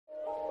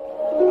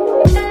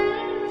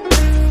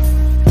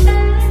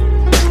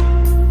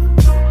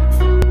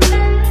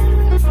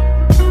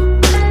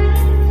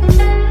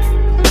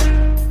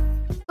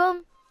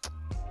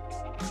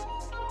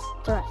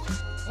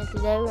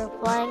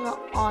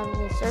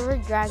server,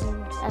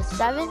 Dragon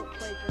S7. Don't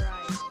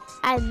plagiarize.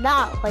 I'm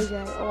not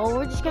plagiarizing. Well,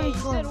 we're just gonna Hey, be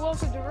you playing. said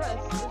welcome to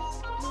Rust.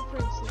 That's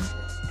Blueprint System.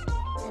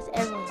 That's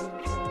everyone's doing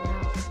it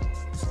now.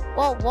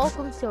 Well,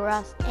 welcome to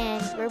Rust,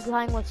 and we're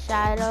playing with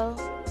Shadow.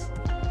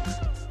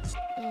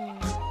 And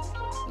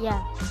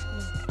yeah.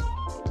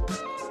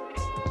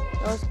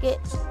 So let's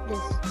get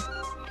this.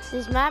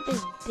 This map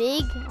is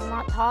big. I'm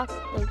not talking.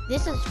 Like,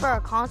 this is for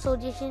a console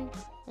edition,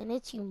 and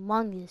it's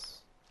humongous.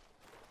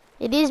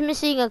 It is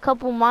missing a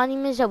couple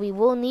monuments that we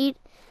will need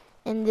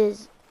in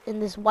this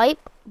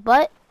wipe,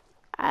 but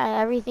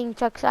everything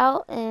checks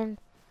out, and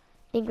I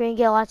think we're gonna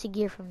get lots of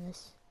gear from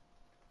this.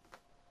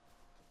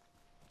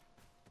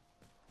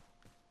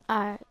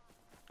 Alright.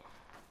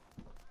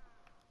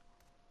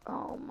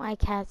 Oh, my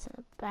cat's in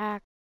the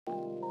back.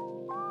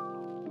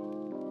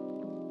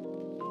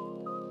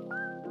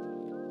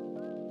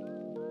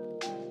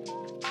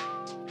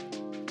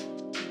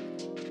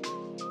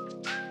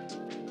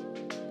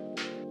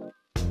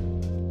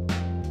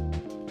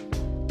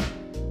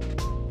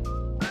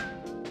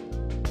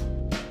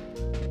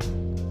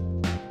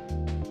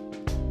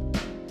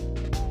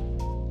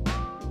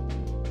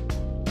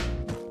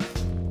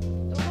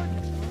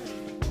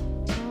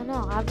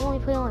 I've only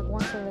played on like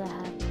once over that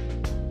happened.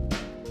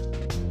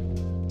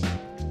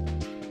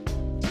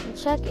 And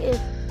check if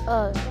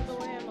By the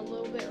way, I'm a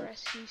little bit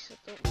rusty, so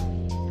don't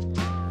leave.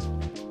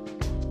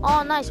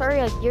 oh nice,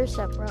 already a gear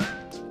set, bro. What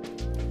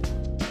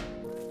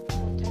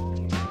type of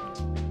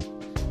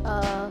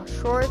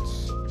gear?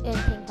 Shorts and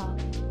tank top.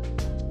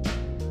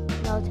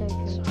 Military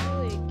It's grade.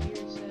 not really a gear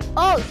set.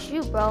 Oh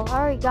shoot, bro, I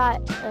already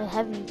got a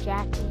heavy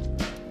jacket.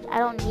 I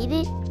don't need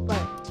it,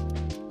 but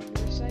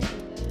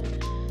Recycle that.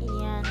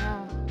 yeah,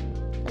 no.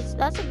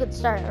 That's a good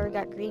start. I already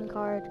got green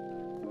card.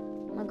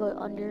 I'm gonna go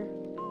under the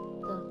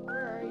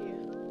Where are you?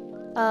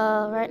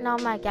 right now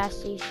I'm at gas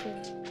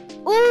station.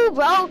 Ooh,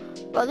 bro,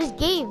 this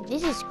game,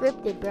 this is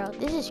scripted, bro.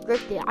 This is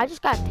scripted. I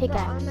just got Bro,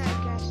 pickaxe. I'm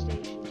at gas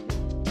station too.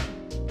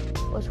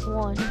 What's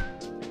one? There's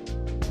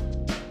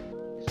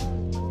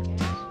only one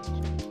gas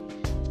station.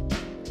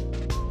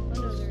 Oh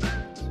no, there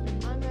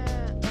isn't. I'm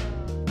at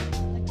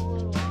like a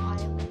little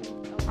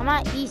island. Oh, I'm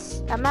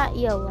at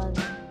E11.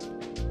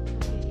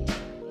 okay,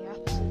 the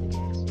opposite of the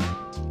gas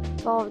station.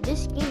 Bro,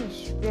 this game is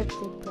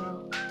scripted,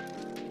 bro.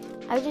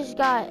 I just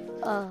got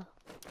a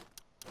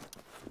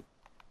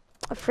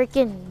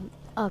freaking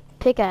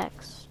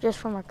pickaxe just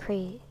from a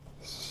crate.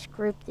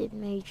 Scripted,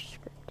 major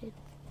scripted.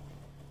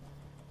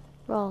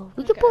 Bro,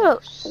 we could Okay,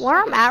 put so where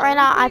I'm at right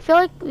now. I starting feel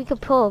like we could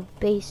pull a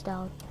base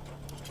down.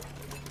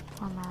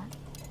 On that.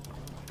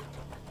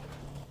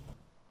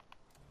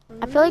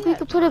 I feel like we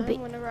could put a bit.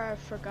 Whenever I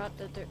forgot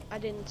that I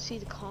didn't see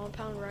the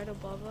compound right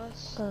above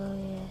us. Oh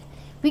yeah.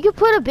 We could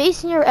put a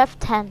base in your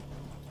F10.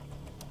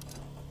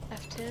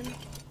 F10.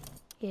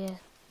 Yeah.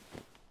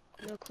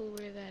 No clue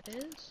where that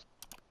is.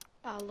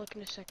 I'll look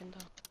in a second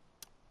though.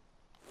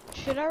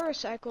 Should I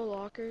recycle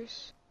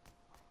lockers?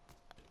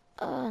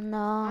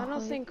 No. I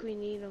don't think we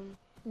need them.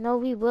 No,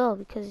 we will,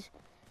 because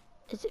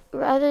it's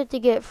rather to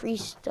get free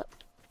stuff.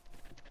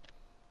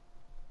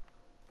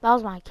 That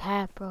was my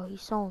cat, bro.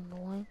 He's so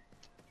annoying.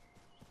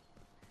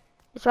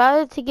 It's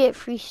rather to get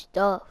free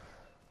stuff.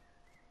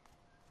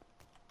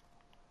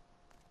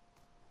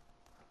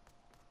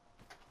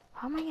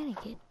 How am I gonna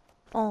get?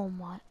 Oh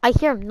my! I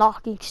hear him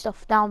knocking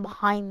stuff down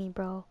behind me,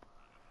 bro.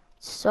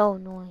 It's so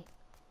annoying.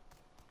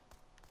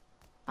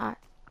 Alright.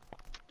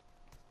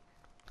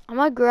 I'm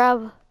gonna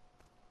grab.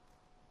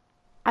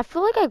 I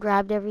feel like I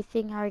grabbed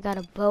everything. I already got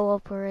a bow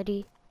up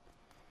already.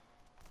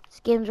 This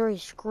game's already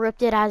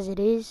scripted as it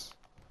is.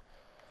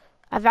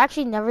 I've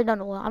actually never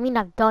done well. I mean,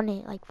 I've done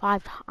it like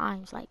 5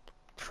 times. Like,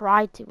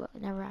 tried to, but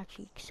never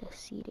actually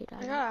succeeded at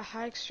I it. got a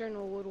high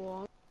external wood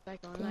wall. Like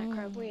on that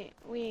crap.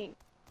 We ain't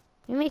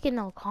You're making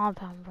no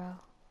compound, bro.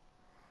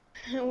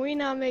 we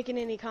not making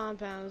any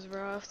compounds,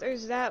 bro. If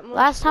there's that much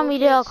Last time we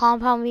did a focus-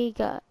 compound, we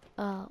got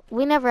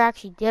we never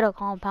actually did a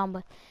compound,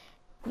 but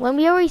when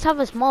we always have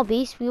a small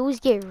base, we always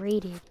get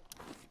raided.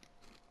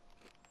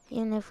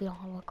 Even if we don't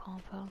have a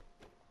compound.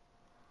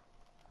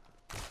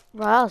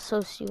 Bro, that was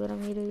so stupid. I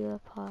made a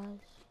pause.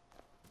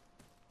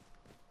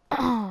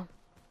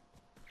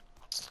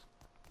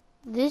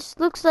 This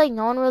looks like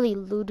no one really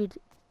looted.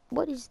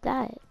 What is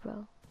that,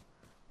 bro?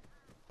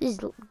 This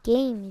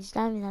game is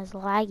not even as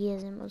laggy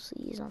as it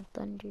mostly is on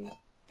Thunder.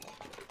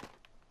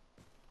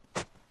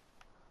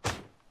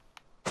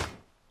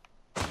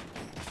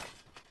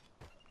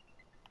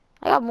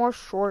 I got more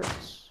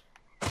shorts.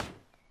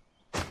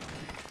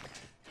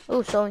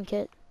 Oh, sewing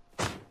kit.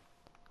 I'm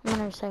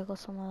gonna recycle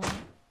some of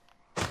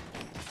that.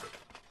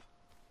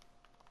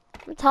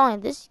 I'm telling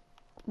you, this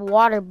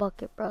water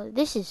bucket, bro,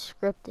 this is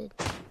scripted.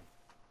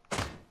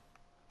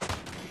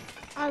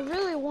 I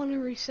really want to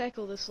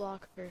recycle this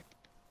locker.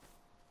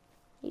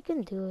 You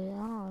can do it. I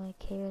don't really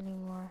care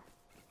anymore.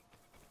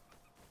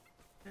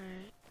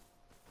 Alright.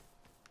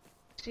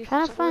 See if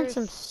Trying to it's find worth-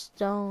 some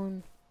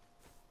stone.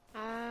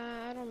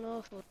 I don't know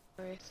if it's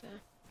worth it.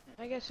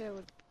 I guess it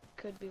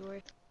could be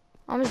worth.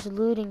 I'm just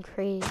looting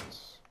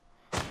crates.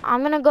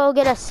 I'm gonna go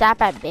get a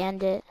sap at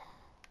Bandit.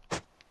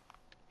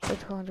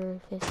 for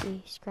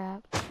 250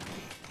 scrap.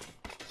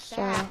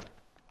 Sap.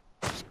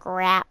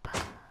 Scrap.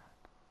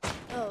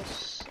 Oh,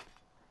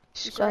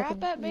 So I scrap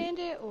can at eat.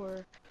 Bandit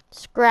or?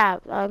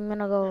 Scrap. I'm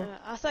gonna go.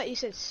 I thought you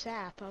said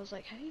sap. I was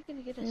like, how are you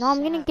gonna get a No,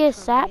 I'm gonna sap get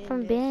from sap from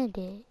Bandit?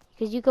 Bandit.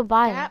 Because you could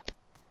buy it. Sap?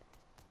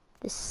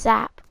 The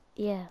sap.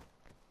 Yeah.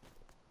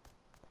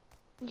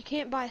 You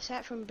can't buy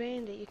sap from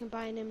Bandit. You can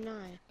buy an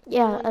M9.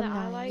 Yeah, one that I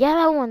M9. like? Yeah,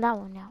 that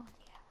one. Yeah.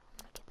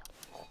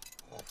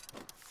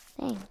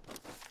 Dang.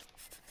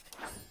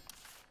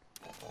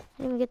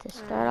 I didn't even get to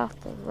start off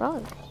the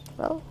road,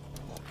 bro.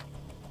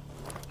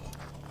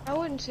 I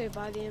wouldn't say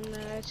buy the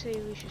M9. I'd say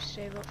we should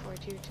save up for a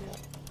tier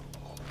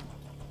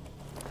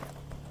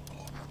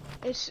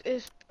 2.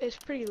 It's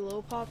pretty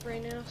low pop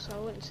right now, so I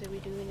wouldn't say we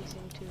do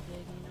anything too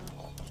big, you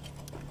know.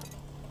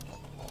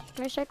 Let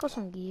me cycle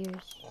some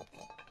gears.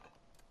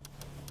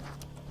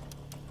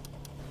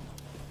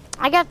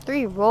 I got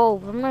 3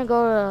 robes. I'm gonna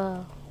go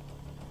to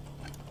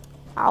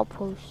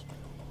Outpost.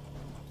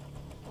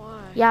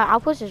 Why? Yeah,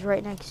 Outpost is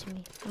right next to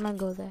me. I'm gonna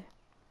go there.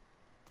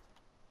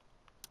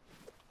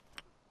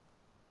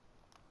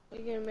 Are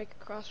you gonna make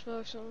a crossbow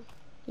or something?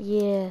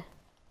 Yeah,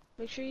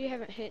 Make sure you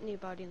haven't hit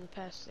anybody in the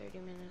past 30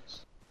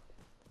 minutes.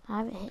 I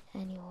haven't hit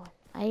anyone.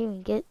 I didn't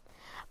even get,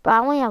 but I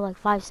only have like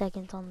 5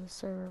 seconds on the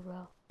server,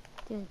 bro.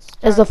 Didn't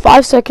As start the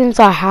 5 seconds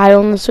I had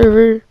on the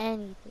server,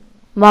 anything.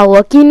 my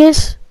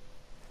luckiness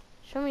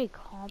So many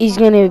compounds, is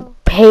gonna bro.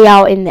 pay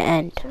out in the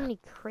end. So many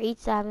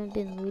crates I haven't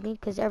been looting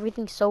because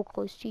everything's so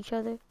close to each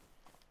other.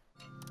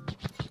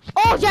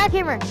 Oh,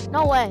 jackhammer!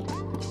 No way.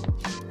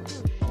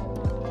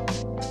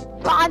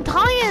 Bro, I'm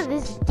telling you,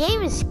 this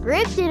game is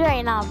scripted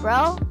right now,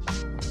 bro.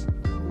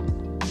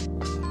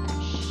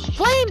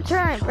 Flame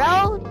turn,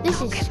 bro.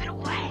 This is Give it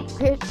away!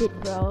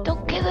 scripted, bro.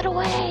 Don't give it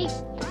away!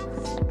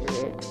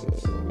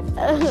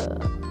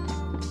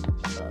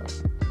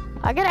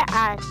 I gotta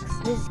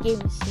ask. This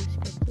game is so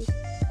scripted.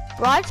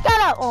 Bro, I just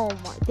gotta. Oh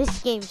my.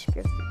 This game's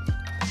scripted.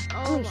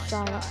 Oh my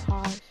Shot god. at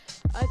hard.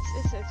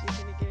 It's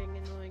actually getting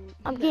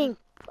annoying.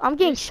 I'm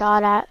getting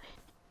shot at.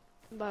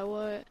 By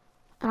what?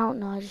 I don't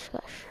know. I just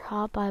got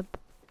shot by.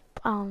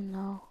 I don't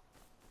know.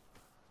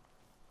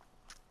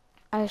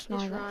 I just know.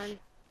 Just I got run.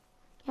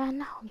 Yeah,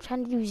 no. I'm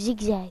trying to do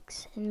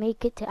zigzags and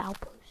make it to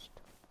Outpost.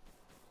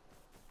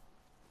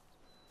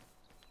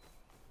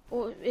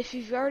 Well, if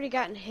you've already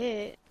gotten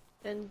hit,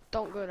 then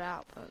don't go to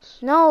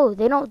Outpost. No,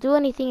 they don't do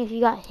anything if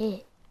you got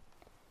hit.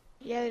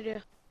 Yeah, they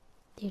do.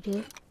 They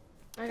do?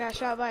 I got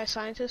shot by a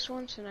scientist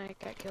once and I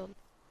got killed.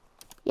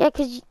 Yeah,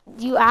 'cause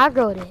you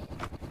aggroed it.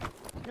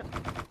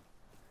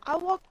 I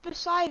walked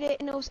beside it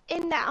and it was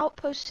in the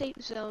Outpost safe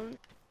zone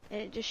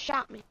and it just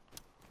shot me.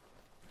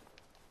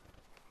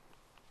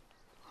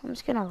 I'm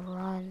just gonna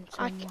run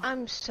somewhere.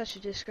 I'm such a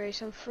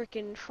disgrace. I'm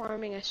freaking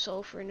farming a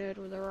sulfur node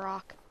with a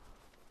rock.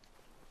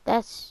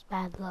 That's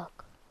bad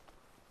luck.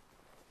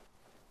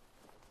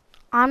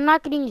 I'm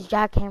not gonna use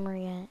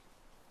jackhammer yet.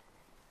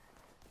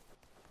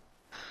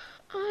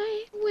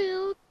 I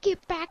will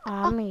get back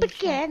I'm gonna up use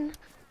again.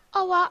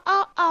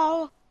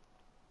 Oh.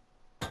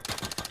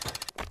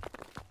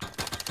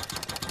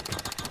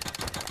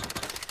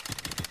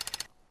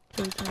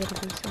 So we can get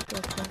a base up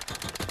real quick.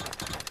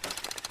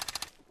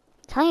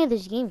 I'm telling you,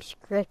 this game's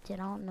scripted. I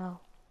don't know.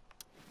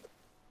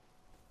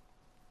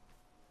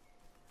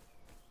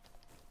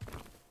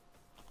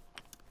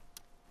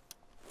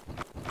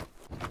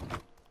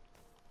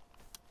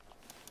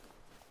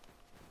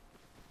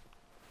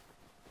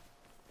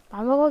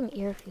 I'm going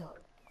airfield.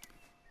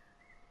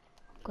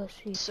 Go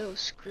see. So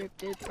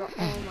scripted, bro.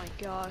 Oh my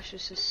gosh,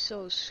 this is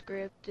so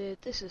scripted.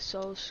 This is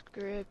so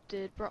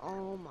scripted, bro.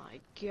 Oh my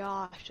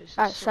gosh, this is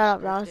Alright, so shut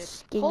up, bro. scripted.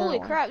 Let's get Holy another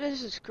one. crap,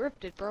 this is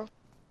scripted, bro.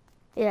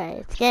 Yeah,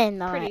 it's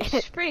getting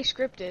It's pretty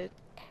scripted.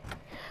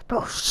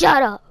 Bro,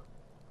 shut up.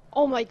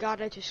 Oh my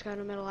god, I just got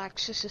a metal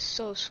axe. This is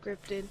so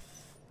scripted.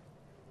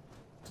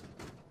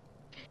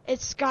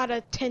 It's got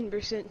a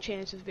 10%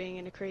 chance of being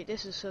in a crate.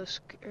 This is so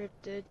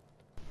scripted.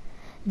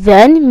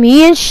 Then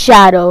me and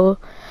Shadow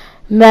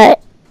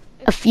met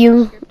a It's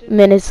few so scripted.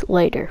 minutes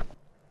later.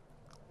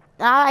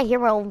 Now I hear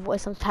my own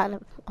voice. I'm kind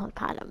of.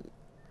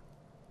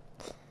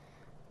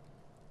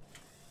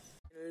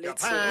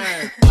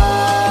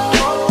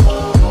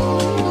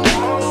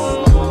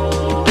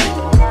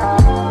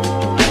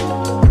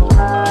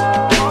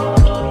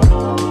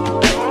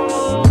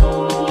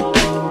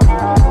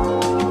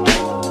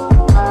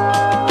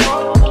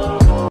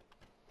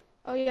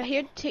 Oh yeah,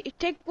 here,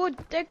 take wood,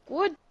 take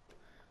wood.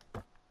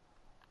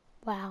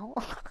 Wow.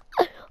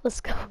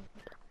 Let's go.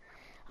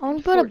 I want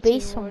to build a 14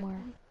 base wood.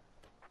 somewhere.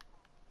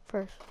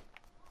 First.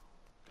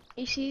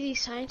 You see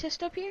these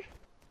scientists up here?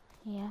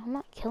 Yeah, I'm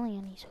not killing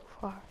any so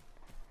far.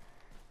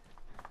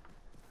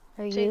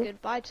 Are Say you?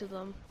 goodbye to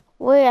them.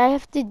 Wait, I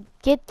have to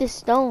get the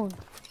stone.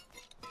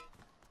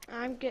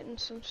 I'm getting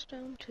some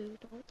stone too,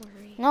 don't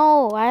worry.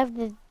 No, I have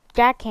the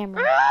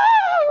jackhammer.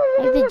 I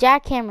have the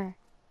jackhammer.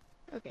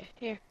 Okay,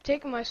 here,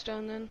 take my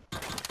stone then.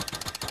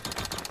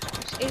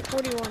 It's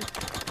 841.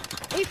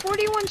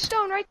 841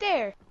 stone right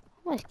there!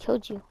 I almost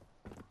killed you.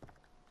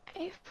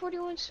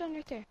 841 stone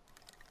right there.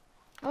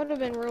 That would have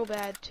been real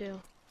bad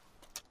too.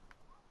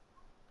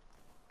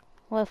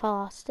 What if I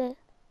lost it?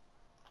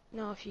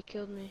 No, if you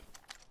killed me.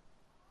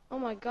 Oh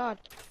my god.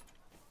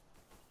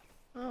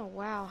 Oh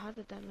wow, how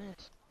did that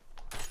miss?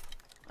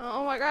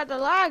 Oh my god, the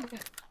lag!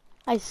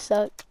 I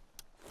suck.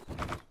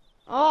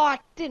 Oh, I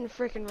didn't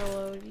freaking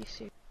reload, you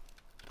see.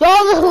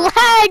 Oh, the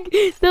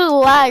lag! The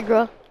lag,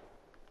 bro.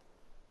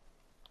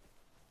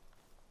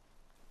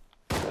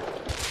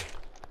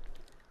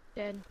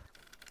 Dead.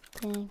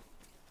 Dang.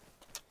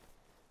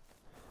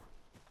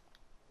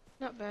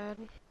 Not bad.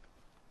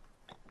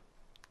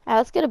 Alright,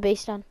 let's get a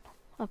base down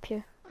up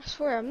here. I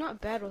swear, I'm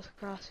not bad with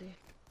Crossy.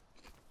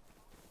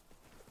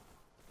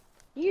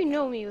 You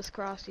know me with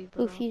Crossy,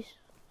 bro. Blue fuse.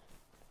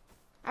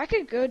 I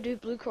could go do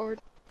blue cord.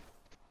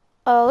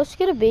 Let's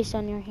get a base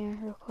down near here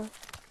real quick.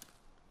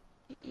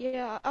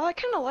 Yeah, I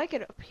kind of like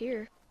it up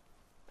here.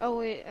 Oh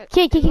wait.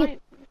 Kid. Wait,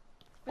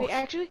 Oh,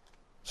 actually,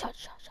 Shut.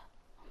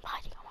 I'm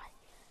hiding.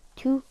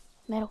 2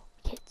 metal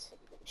kits.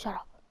 Shut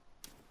up.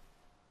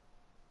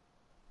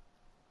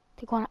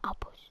 They're going to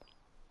outpost.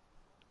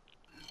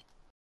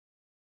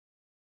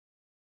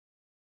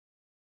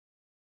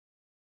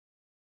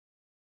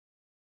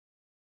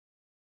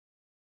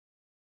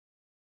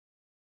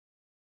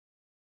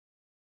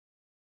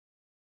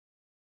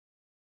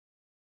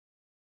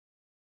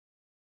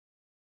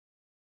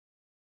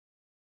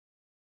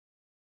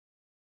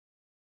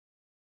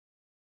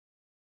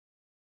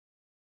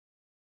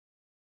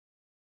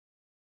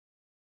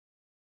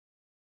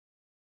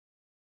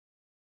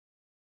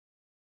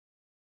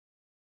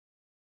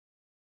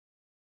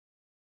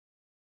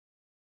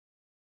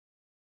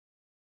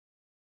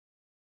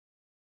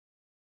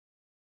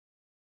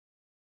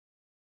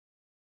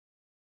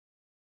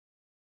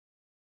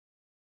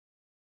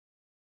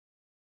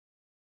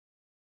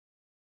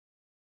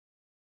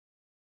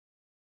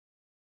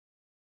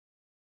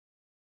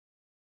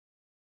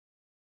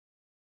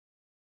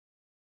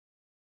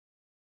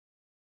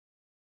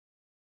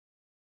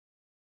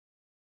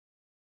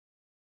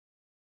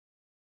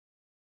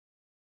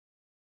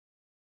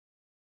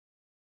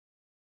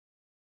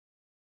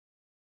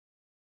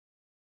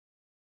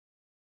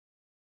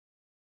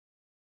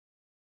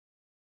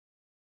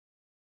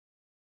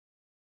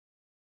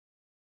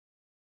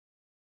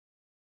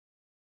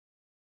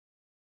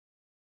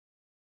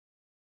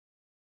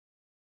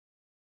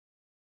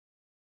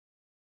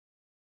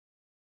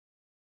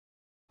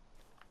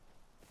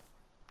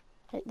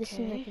 This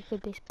seems like a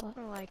good base spot.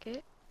 I like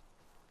it.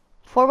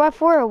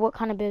 4x4 or what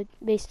kind of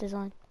base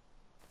design?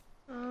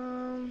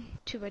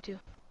 2x2.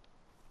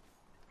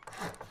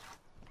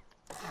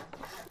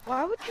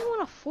 Why would you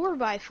want a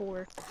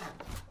 4x4?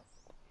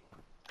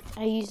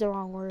 I used the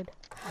wrong word.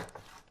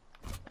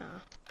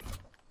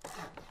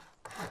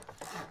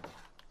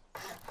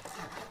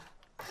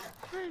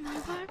 I'm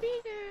a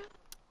Barbie girl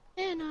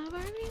in a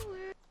Barbie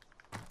world.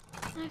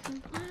 Life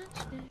in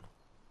plastic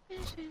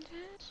is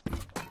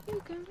fantastic. You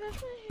can brush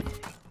my hair,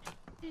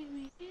 take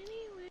me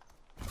anywhere.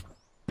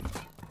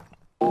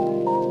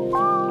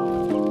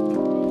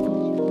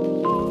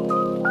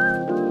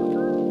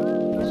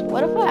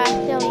 What if I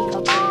accidentally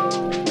upload?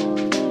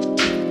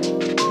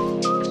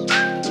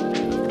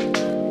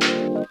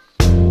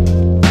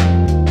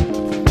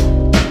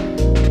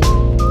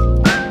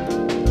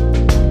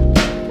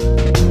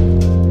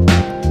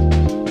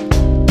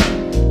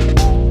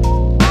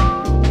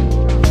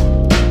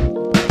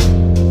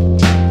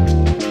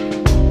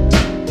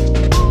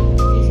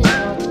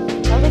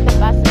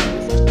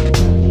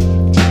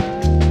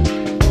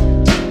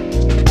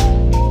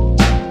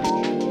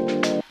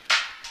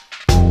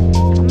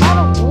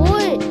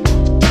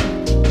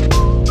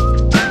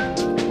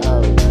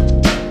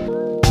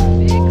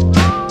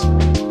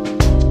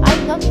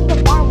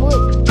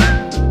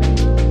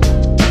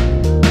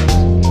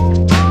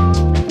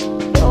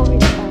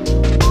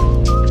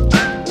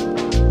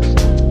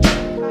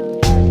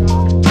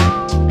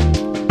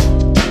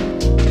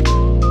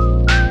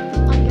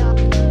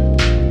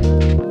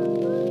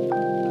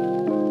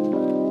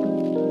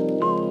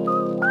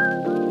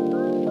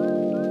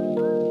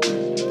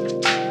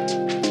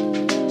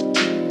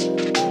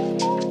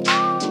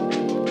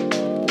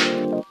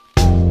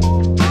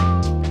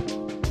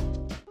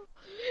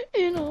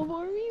 In a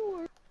Barbie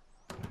world,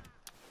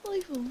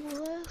 life in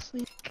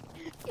plastic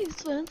is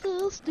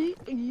fantastic,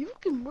 and you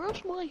can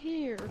brush my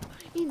hair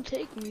and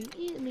take me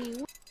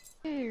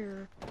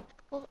anywhere.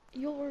 Well,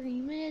 your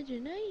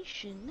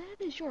imagination,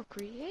 that is your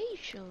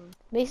creation.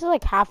 Base is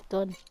like half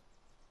done.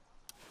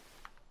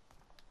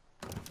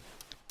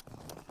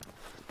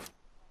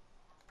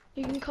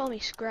 You can call me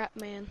Scrap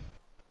Man.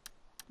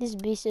 This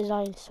base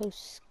design is so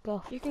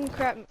scuffed. You can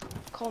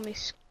call me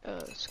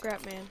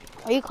Scrap Man.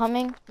 Are you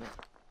coming?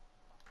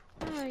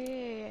 Oh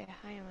yeah,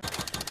 I am.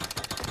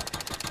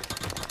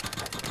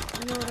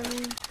 You know what I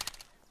mean?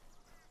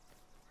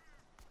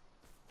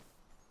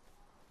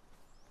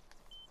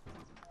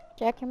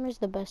 Jackhammer's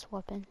the best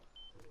weapon.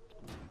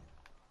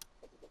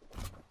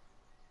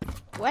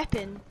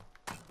 Weapon?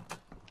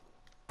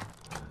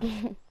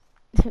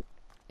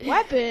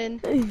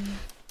 Weapon?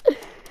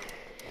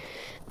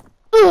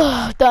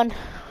 Ugh, done.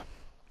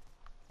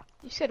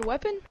 said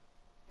weapon?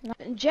 No.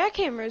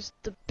 Jackhammer is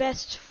the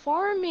best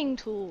farming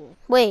tool.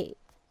 Wait,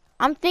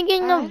 I'm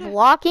thinking I of don't-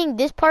 blocking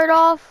this part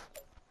off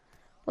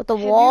with the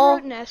Have wall. you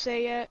wrote an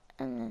essay yet?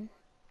 And then,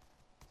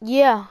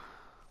 yeah.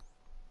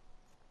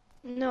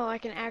 No,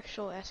 like an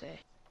actual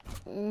essay.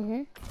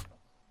 Mhm.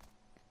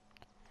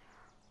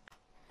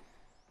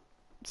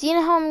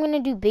 Seeing how I'm gonna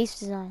do base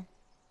design.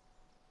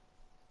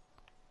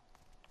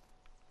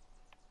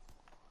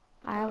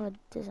 I have a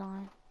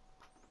design.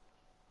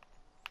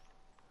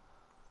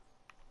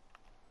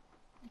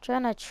 I'm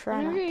trying not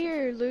Whenever to.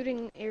 you're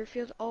looting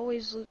airfields,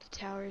 always loot the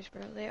towers,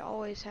 bro. They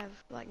always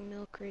have like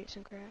milk crates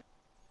and crap.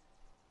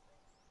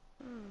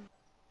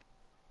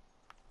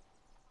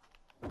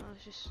 I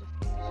was just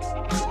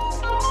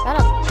Shut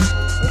up.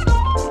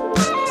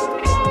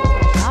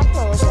 Not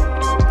for a little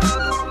bit.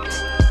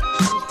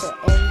 Just for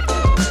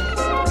everything.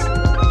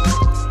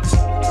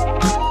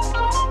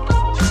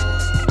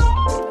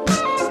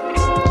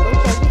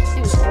 Look, I just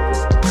do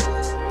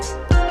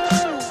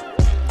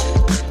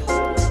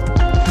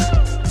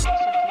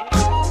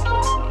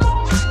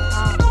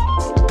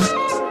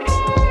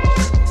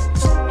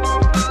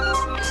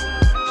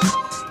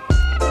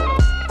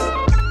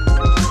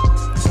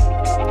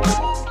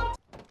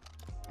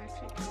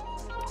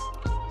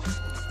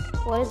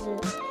What is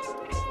it?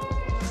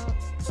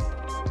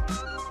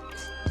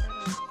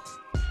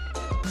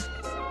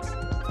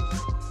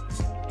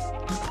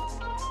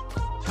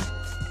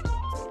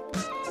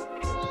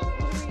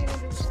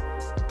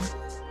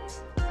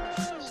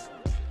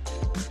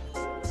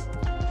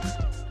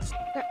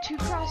 Got 2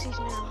 crossies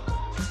now,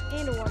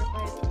 and a water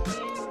pipe, and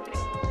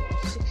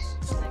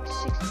like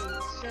 60,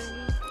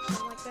 70,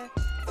 something like that.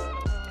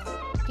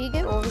 Can you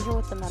get over here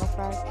with the metal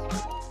frags?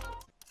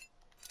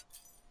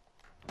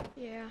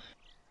 Yeah.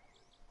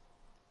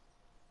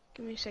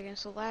 Give me a second,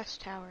 it's the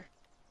last tower.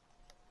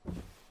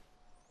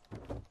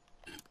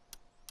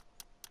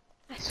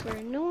 I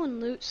swear, no one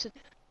loots it.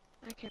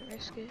 I can't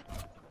risk it.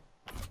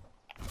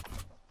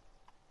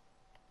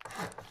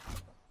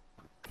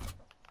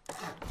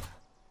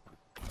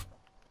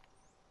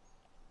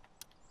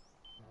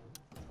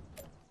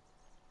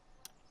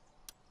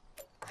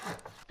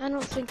 I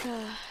don't think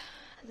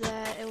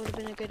that it would have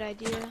been a good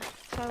idea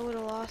if I would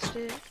have lost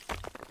it.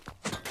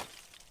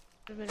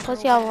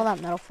 Plus, you have all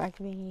that metal frag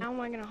to be here. How am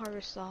I gonna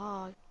harvest the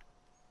hog?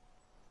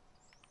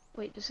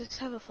 Wait, does this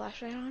have a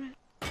flashlight on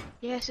it?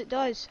 Yes, it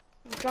does.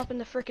 I'm dropping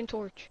the frickin'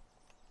 torch.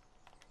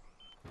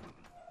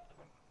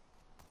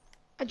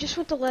 I just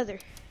want the leather.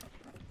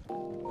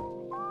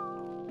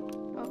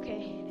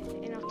 Okay,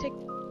 and I'll take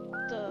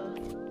the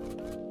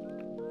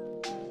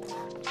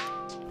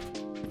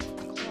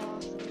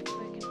cloth real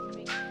quick and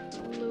make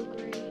low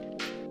grade.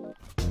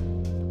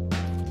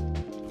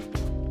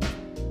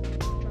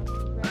 Drop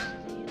the rest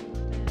of the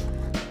animal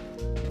fat.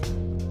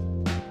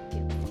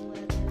 Get the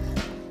leather.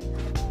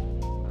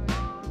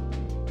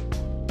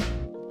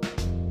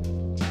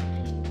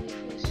 Wait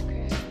for this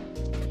crap.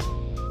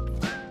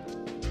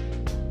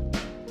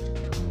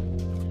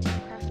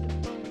 Craft a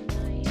bone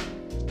knife.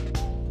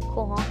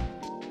 Cool, huh?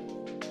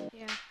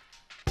 Yeah.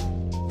 Oh,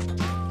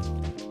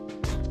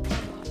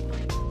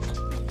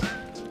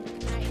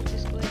 I hate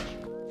this glitch.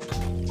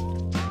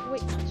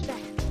 Wait, it's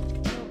back.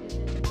 No, it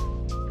isn't.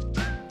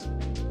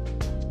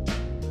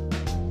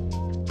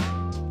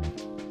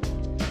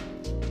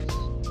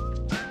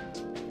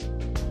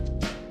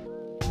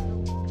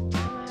 I'm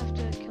gonna have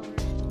to kill her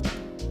spawn.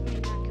 I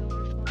mean, not kill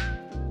her spawn.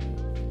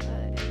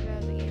 Exit out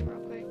of the game real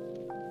quick.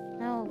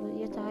 No, but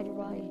you have to hide your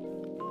body.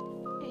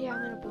 Yeah,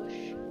 I'm in a bush.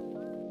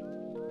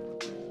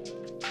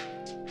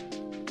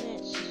 And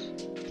it's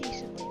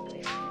decently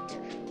away from the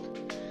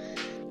airfield.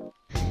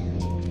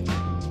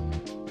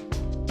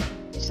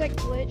 It's that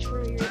glitch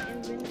where your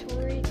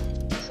inventory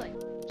is like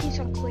keeps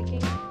on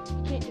clicking.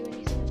 You can't do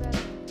anything about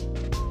it.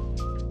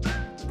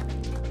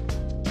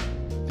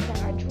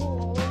 I drool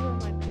all over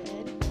my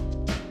bed.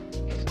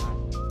 It's not.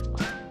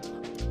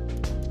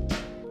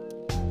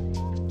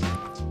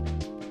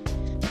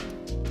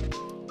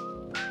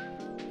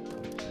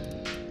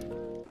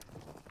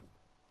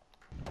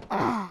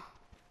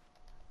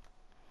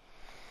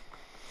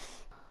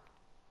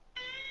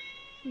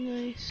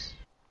 Nice.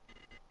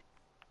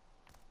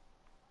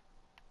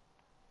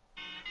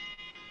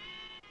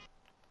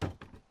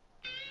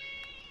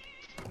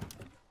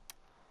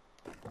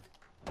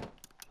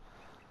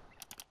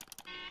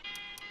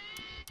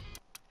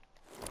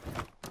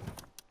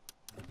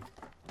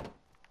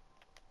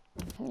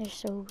 You're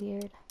so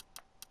weird.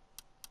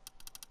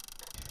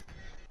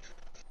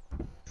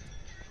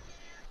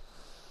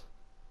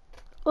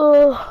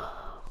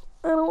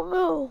 I don't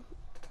know.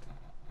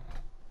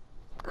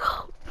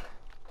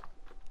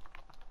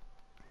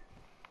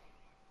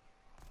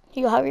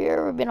 Have you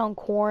ever been on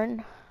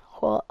Corn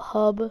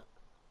Hub?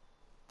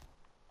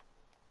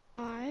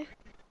 Why?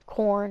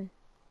 Corn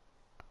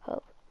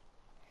Hub.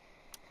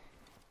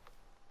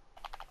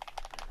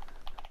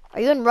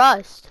 Are you in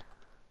Rust?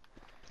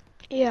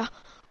 Yeah.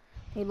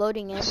 Are you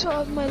loading I in? still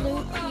have my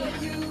loot. Yeah.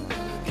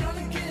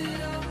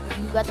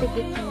 You got the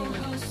good community.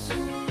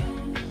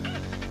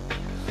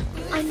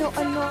 I I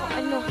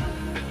know.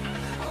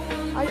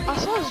 I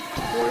saw his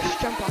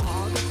horse jump a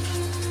hog.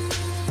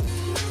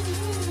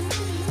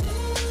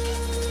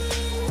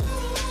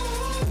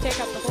 Take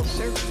out the whole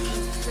server.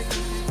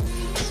 Freaking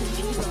SMG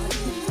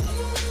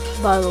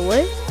bot. By the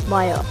way,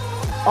 my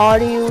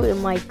audio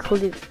in my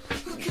clip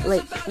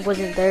like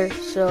wasn't there,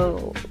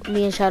 so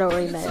me and Shadow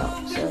already met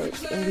up. So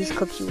in these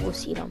clips you will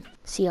see them.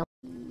 Yeah.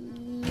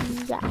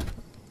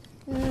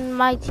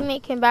 My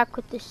teammate came back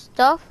with this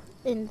stuff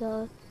in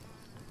the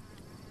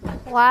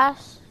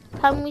last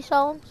time we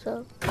saw him,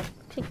 so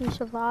chicken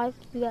survived.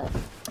 We got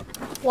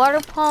water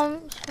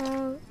pumps,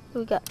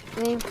 we got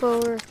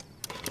flamethrower,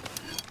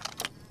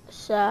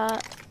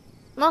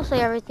 mostly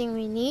everything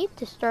we need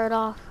to start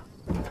off.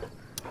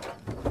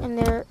 And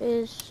there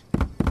is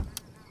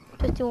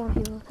 51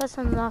 people. That's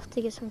enough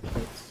to get some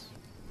kills.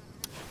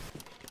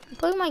 I'm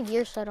putting my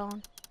gear set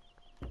on.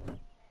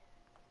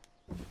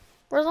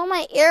 Where's all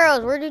my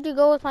arrows? Where did you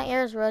go with my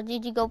arrows, bro?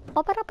 Did you go?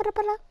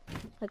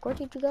 Like, where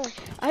did you go?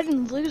 I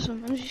didn't lose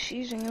them. I'm just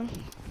using them.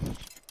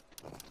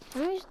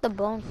 Let me use the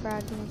bone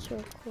fragments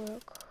real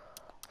quick.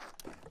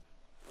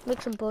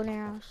 Make some bone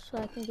arrows so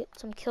I can get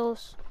some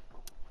kills.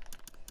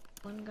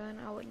 One gun,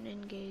 I wouldn't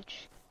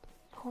engage.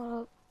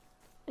 Hold up.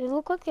 They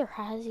look like they're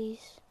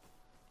Hazzies.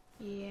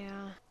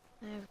 Yeah,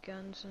 I have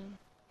guns and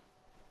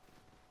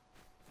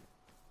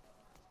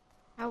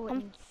I I'm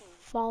wouldn't.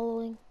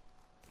 following.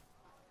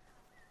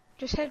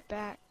 Just head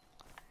back.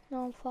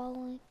 No, I'm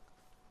following.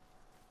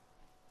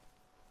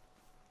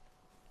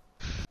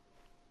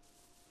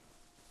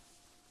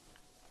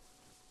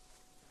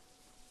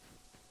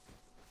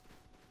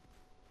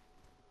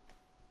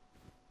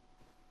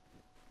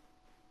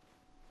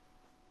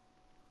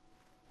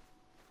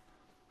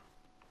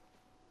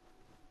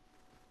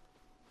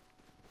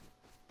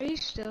 Are you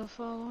still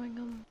following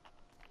them?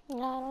 Yeah,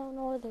 I don't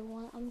know where they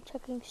went. I'm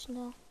checking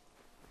snow.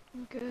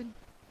 I'm good.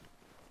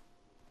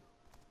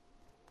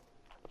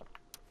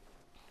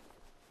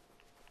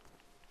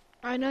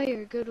 I know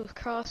you're good with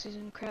crosses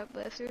and crap,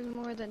 but if there's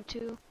more than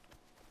two,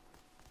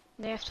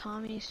 they have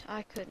Tommies,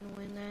 I couldn't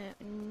win that,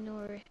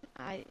 nor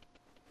I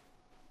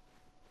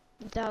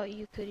doubt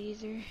you could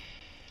either.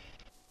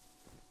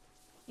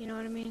 You know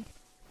what I mean?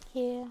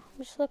 Yeah, I'm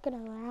just looking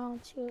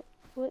around. See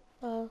what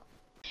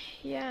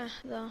Yeah,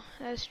 though,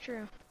 that's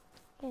true.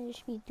 can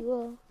just be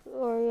duo,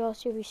 or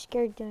else you'll be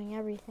scared doing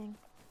everything.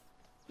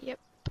 Yep.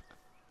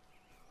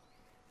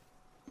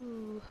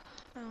 Ooh,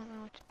 I don't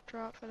know what to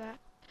drop for that.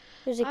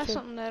 There's a That's kid.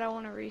 something that I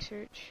want to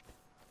research.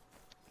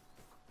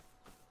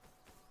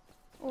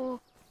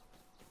 Well,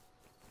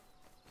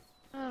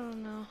 I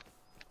don't know.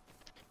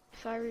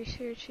 If I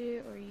research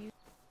it or you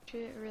research it,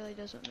 it really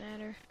doesn't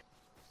matter.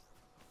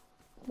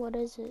 What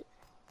is it?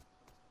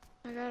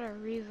 I got a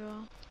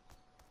Revo.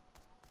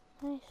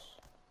 Nice.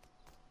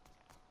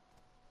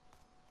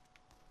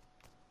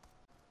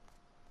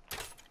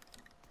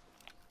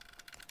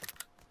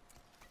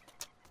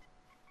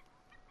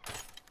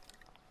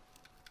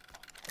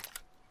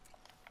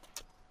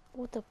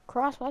 With the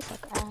crossbow, that's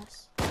like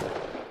ass.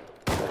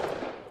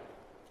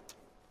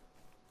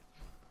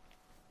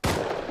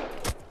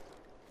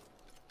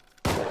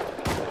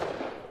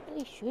 Why are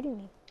you shooting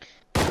me?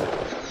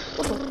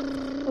 What the?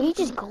 Well, he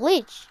just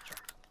glitched.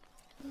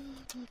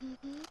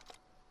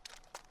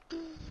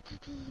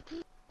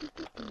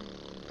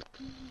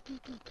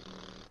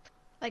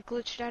 Like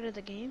glitched out of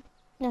the game?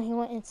 No, he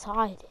went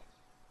inside.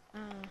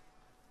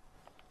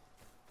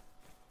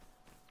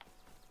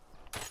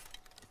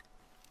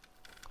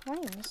 I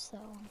missed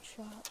that one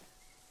shot.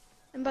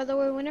 And by the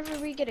way, whenever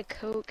we get a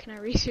coat, can I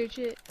research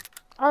it?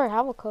 I already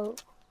have a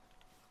coat.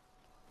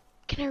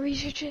 Can I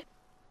research it?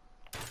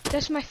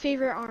 That's my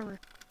favorite armor.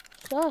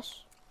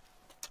 Shush.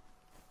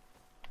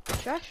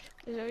 Josh?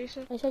 Is that what you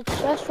said? I said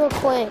shush real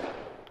quick.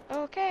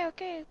 Okay,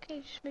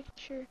 just making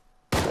sure.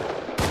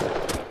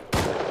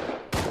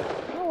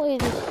 No way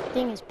this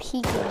thing is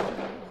peeking at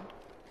me right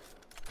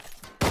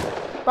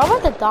now. Bro, I'm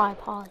about to die.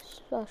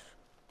 Pause. Shush.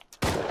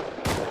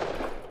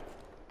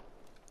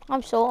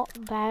 I'm so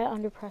bad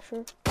under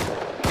pressure.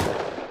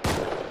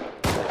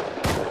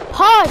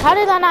 Pause! How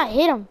did I not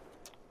hit him?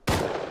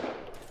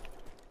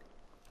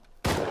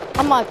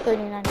 I'm like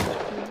 39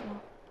 HP right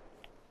now.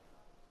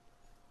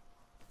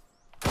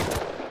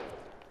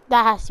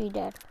 That has to be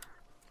dead.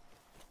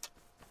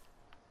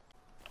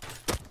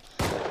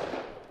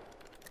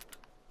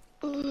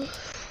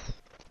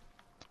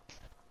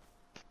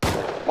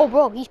 Oh,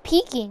 bro, he's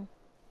peeking.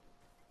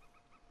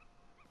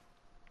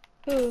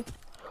 Who?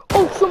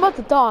 Oh, so I'm about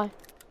to die.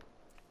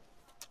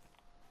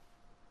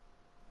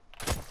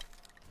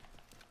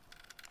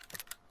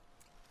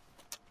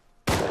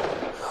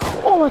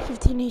 Oh, my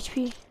 15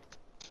 HP.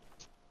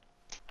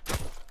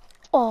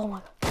 Oh my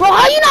god. Bro,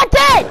 how are you not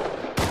dead?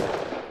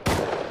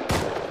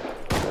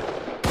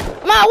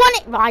 Man, I won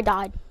it. I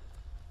died.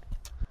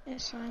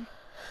 It's fine.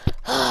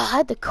 I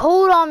had the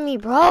code on me,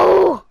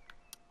 bro.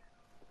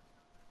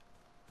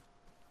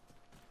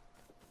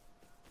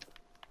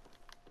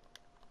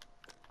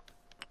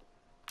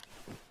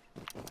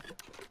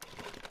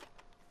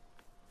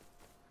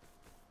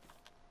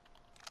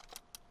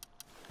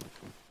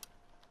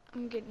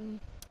 I'm getting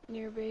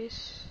near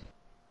base.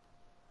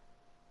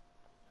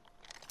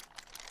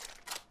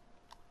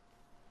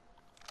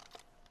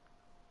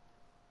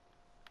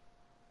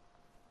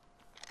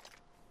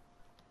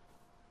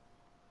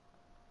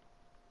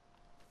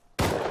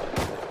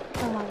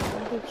 Oh my god,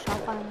 I'm getting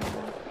shot by him.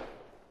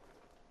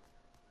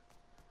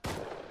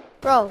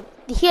 Bro,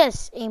 he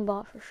has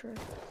aimbot for sure.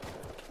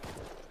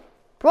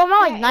 Bro, I'm at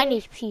like Yeah, 9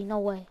 HP, no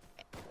way.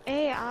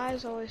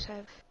 AIs always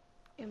have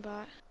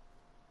aimbot.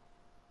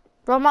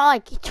 Bro, I'm at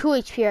like 2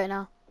 HP right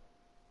now.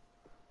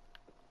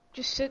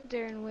 Just sit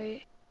there and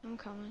wait. I'm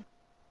coming.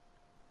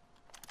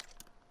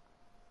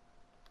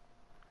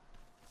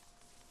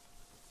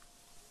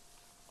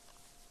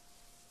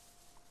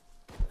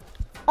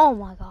 Oh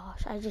my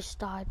gosh, I just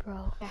died,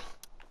 bro. Yeah.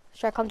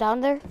 Should I come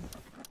down there?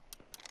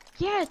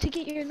 Yeah, to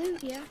get your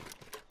loot, yeah.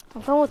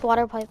 I'm coming with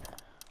water pipe.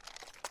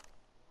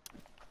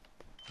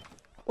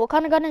 What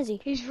kind of gun is he?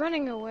 He's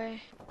running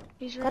away.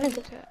 He's What running is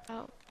it? to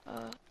out,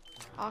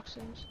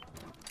 Oxens.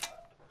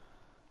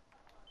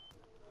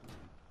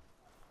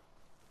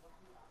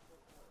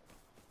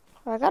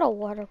 I got a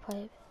water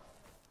pipe.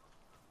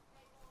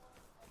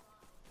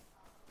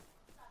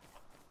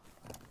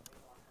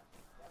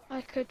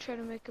 I could try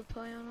to make a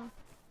play on him.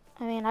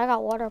 I mean, I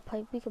got water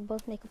pipe. We could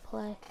both make a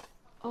play.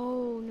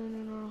 Oh,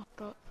 no.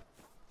 Hold up.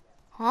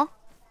 Huh?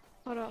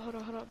 Hold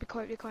up. Be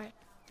quiet.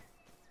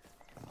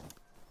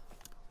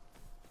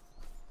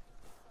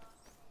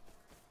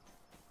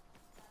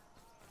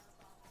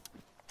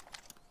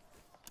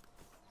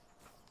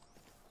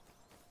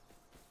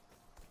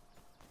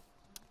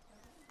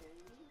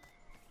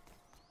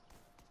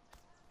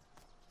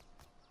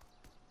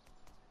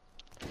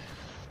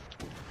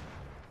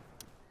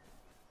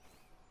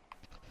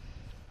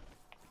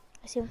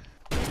 I see him.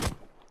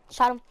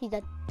 Shot him. He's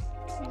dead.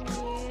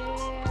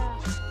 Yeah.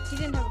 He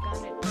didn't have a gun.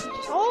 He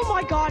just, oh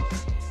my god!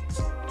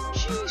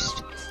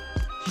 Juiced!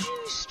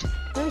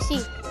 Let me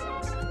see.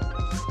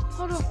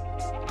 Hold up.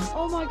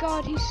 Oh my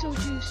god, he's so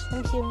juiced.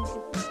 Let me see.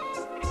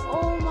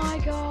 Oh my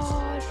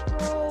gosh,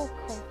 bro.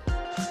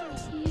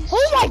 He is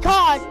Oh so my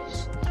god!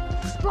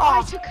 juiced. Bro,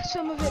 I took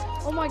some of it.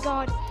 Oh my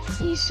god,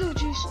 he's so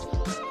juiced.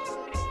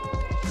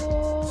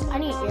 Oh my I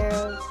need god.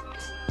 arrows.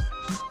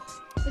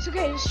 It's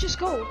okay, let's just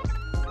go.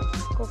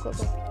 Go.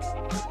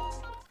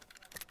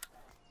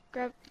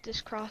 Grab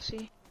this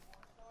crossy.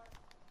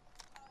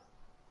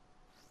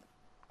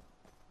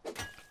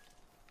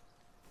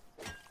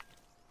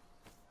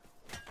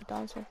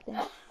 Done something.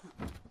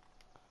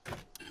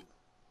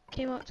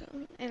 Came up to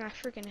him and I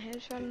freaking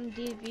headshot him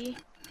DV.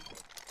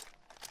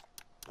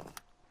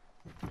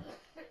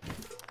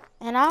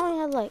 And I only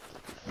had like,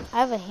 I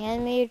have a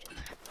handmade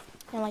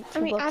and like 2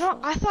 I mean, buckshots.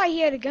 I thought he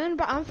had a gun,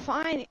 but I'm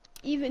fine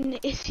even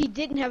if he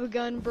didn't have a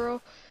gun,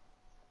 bro.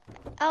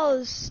 That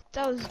was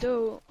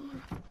dope.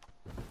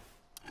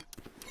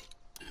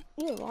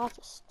 You have lots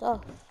of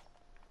stuff.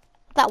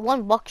 That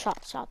 1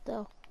 buckshot shot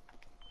though.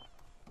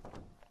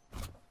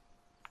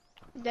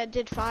 That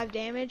did 5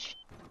 damage.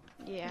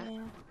 Yeah.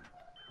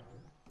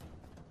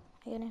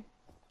 I get in.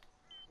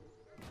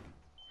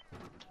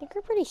 I think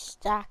we're pretty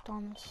stacked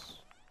on this.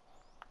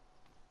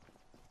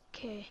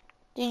 Okay.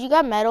 Did you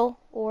got metal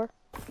or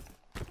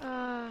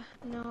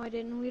No, I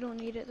didn't. We don't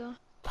need it though.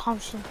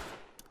 Thompson?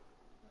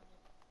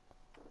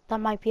 That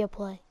might be a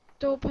play.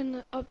 Don't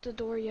open up the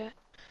door yet.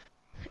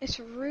 It's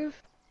a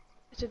roof.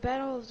 It's a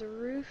battle of the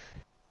roof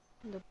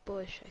and the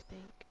bush, I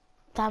think.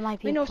 That might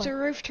be Wait, no, a it's play. a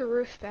roof to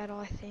roof battle,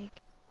 I think.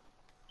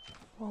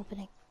 We're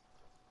opening.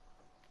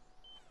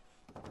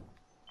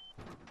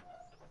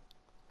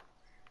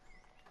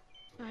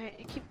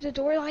 Alright, keep the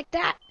door like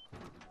that.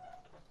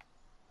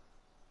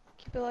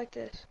 Keep it like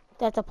this.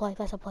 That's a play.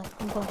 That's a play.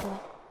 I'm going for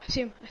that. I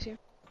see him.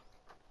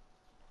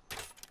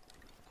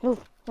 Move.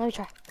 Let me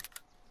try.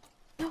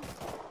 No.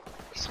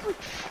 He's so...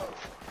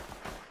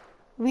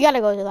 We gotta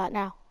go to that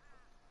now.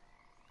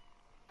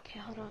 Okay,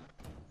 hold on.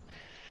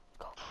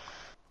 Go.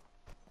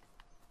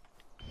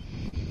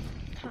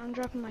 I'm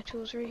dropping my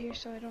tools right here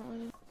so I don't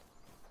lose.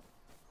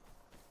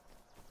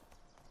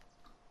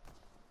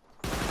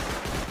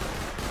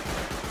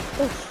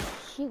 Oh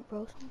shoot,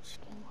 bro! Someone's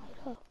just getting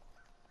light up.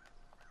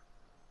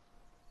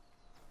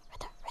 Right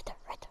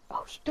there.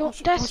 Oh shit! Don't. Oh,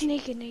 shit. That's Oh,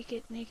 shit.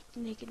 naked.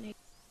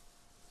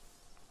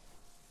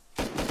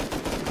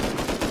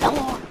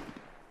 Hello.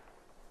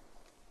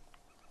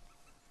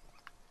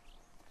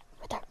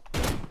 Right there.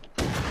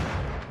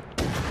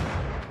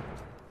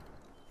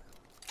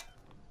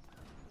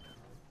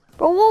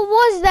 Bro, what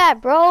was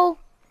that, bro?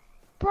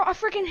 Bro, I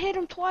freaking hit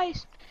him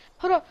twice.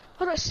 Hold up.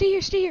 Stay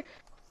here.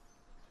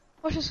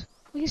 Watch this.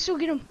 We can still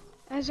get them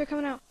as they're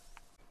coming out.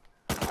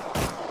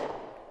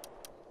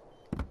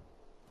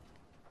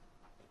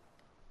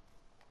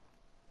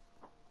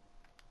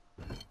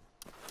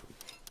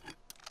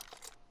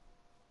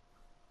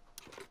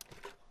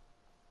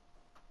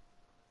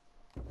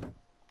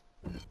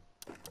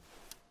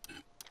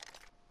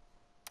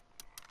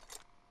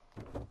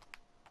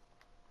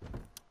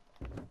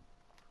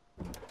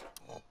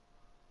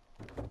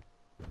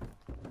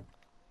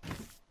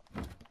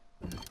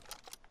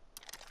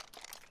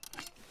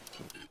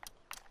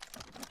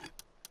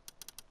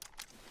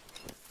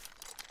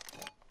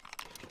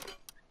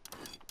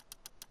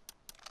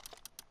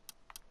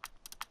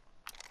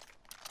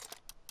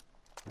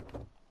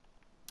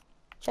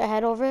 Should I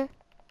head over?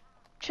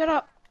 Shut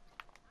up.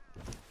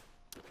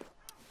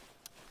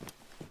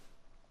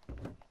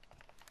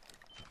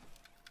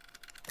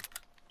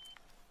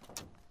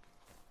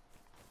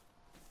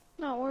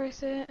 Not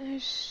worth it.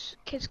 There's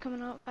kids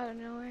coming up out of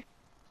nowhere.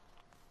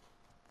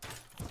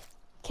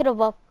 Kid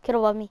above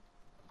me.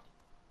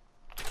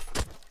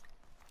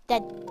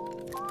 Dead.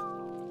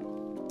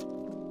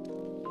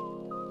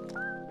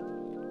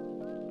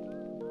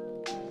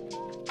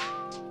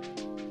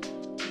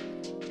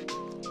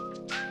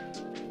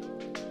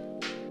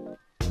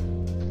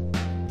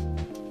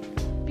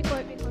 Be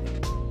quiet, be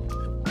quiet.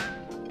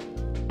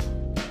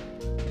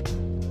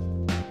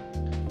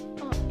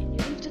 Oh, and you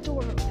leave the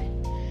door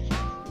open.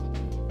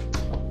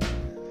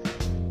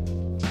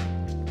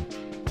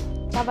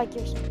 How about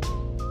yours?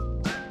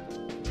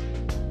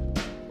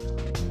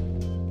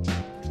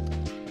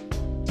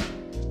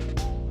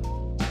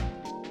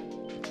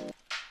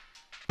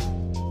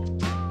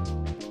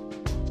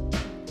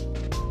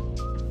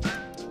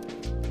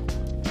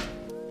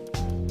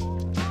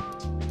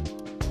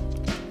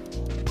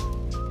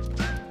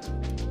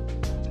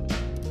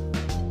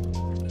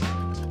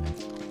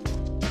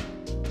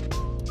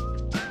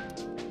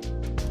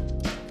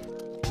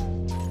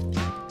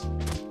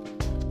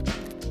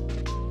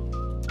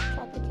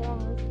 Shot the kid on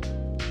the roof.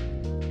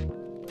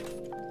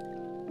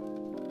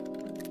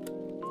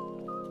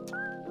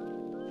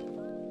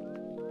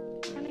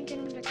 Trying to get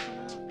him to come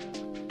out,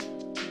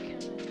 but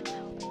kinda not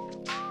helping.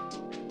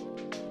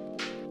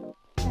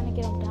 Trying to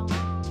get him down.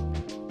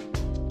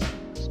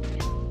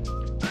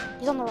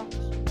 He's on the rocks.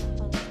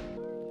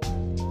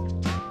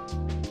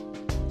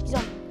 He's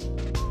on.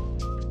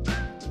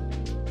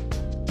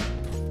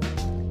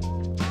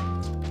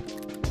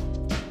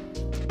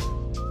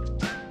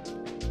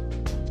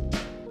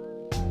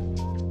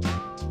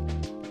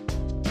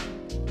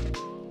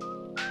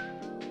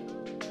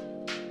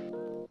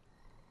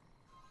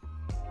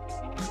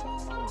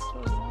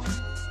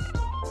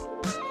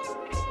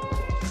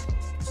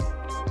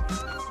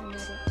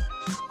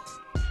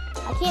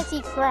 I can't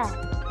see crap.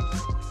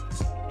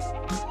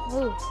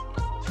 Move.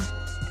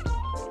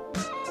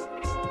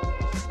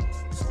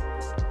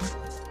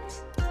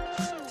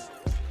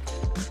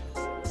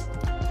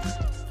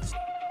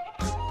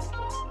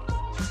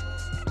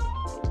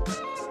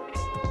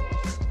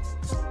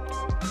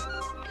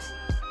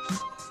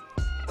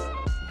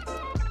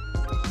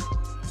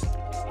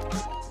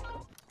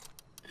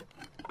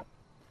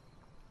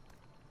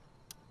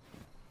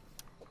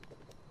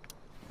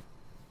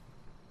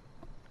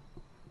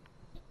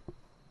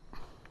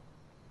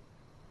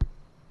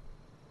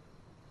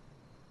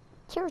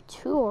 Tier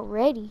 2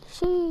 already.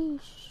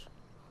 Sheesh.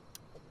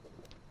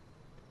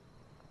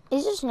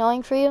 Is it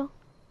snowing for you?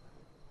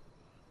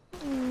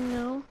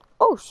 No.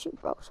 Oh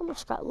shoot, bro. Someone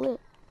just got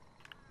lit.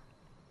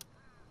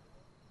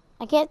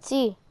 I can't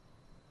see.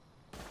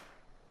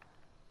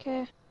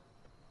 Okay.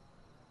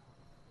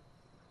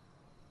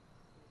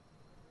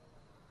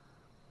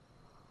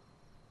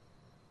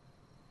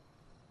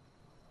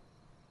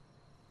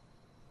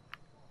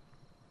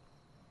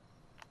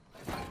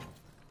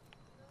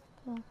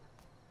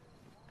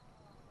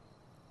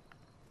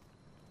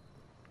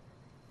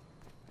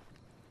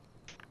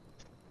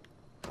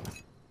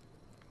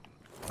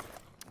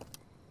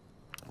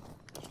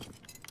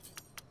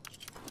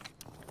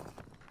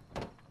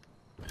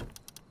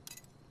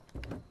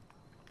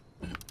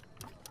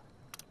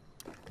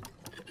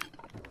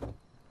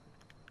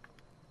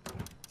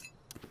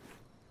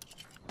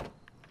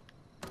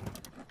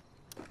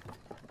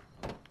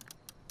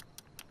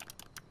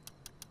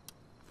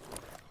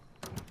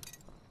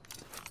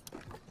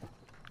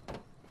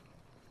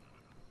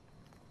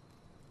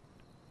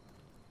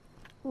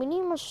 We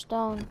need more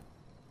stone.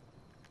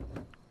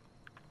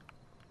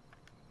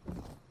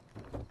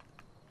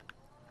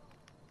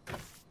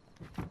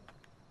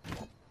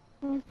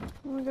 I'm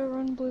gonna go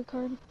run blue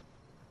card.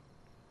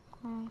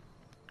 Alright.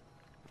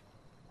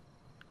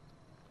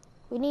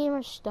 We need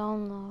more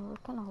stone though. We're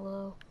kind of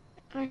low.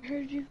 I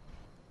heard you.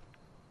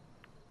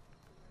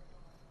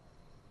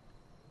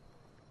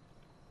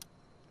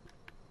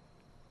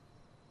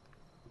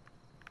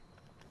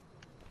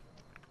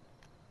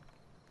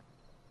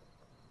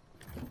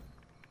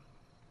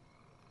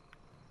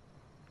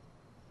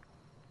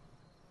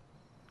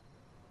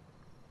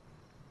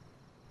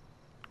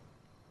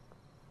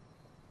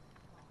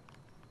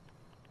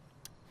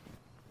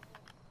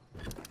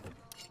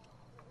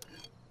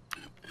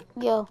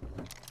 Yo,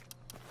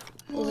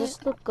 does What?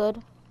 this look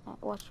good?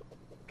 Watch.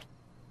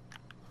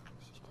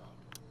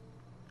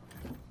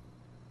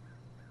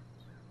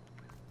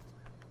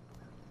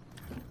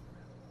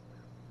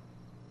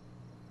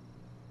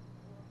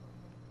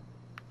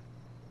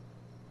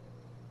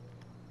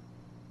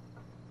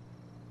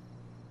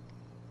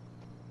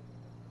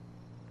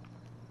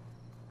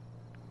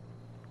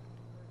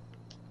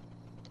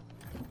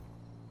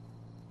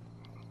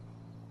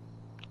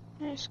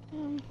 Nice.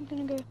 I'm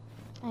gonna go.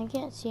 I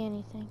can't see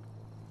anything.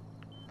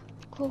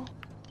 Cool.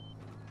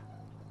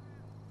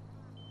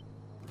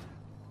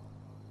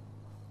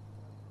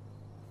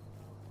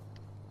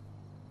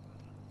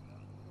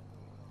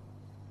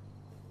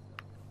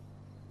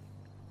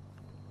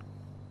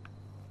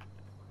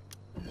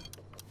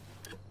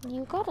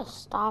 You gotta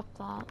stop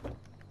that.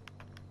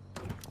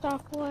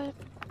 Stop what?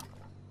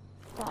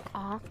 That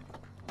app.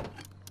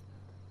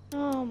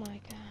 Oh my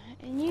god.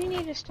 And you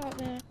need to stop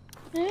that.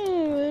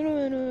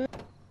 You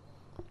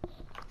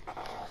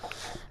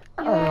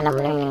act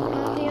like I'm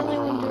the only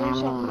one doing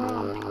something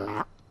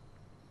wrong.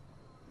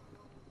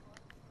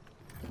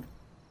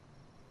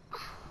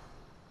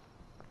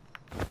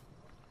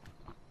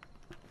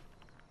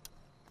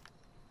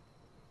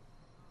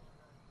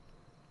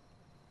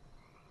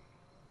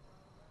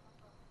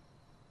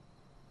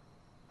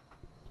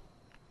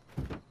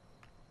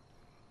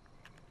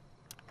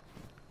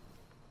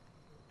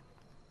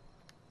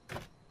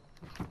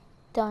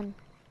 Done.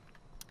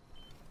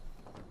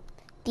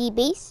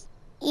 D-base.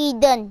 E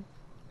done.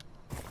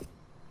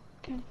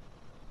 Okay.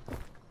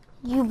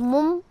 You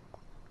mum.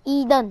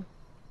 E done.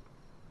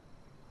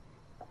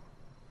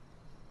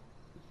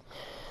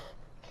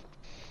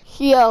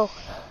 Yo.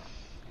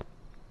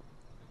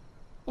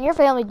 In your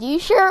family, do you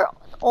share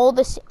all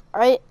this?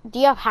 Right? Do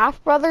you have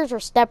half brothers or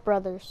step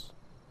brothers?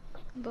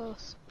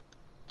 Both.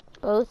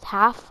 Both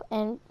half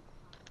and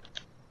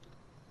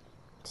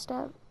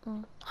step.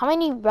 How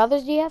many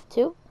brothers do you have?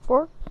 2?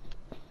 4?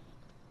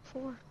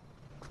 4.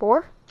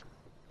 4?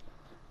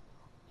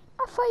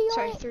 I thought you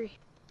Sorry, only... 3.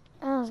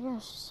 I was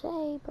gonna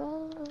say,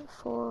 bro,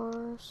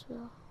 4.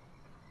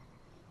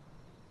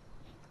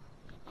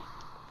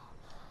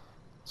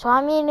 So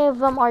how many of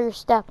them are your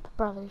step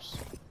brothers?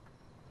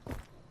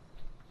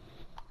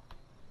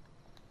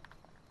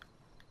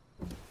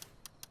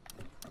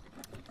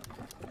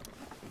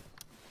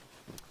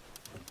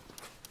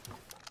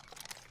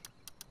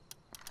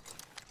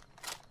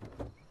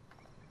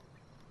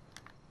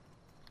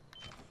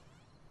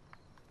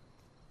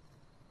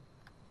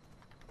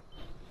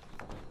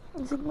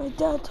 I think my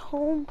dad's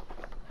home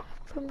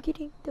from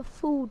getting the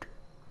food.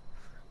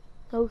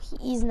 No,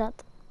 he's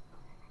not.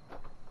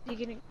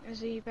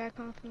 Is he back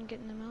home from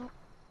getting them out?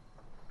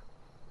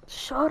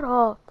 Shut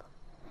up.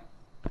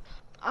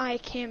 I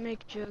can't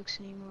make jokes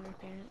anymore,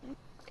 apparently.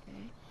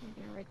 Okay, I'm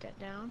gonna write that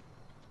down.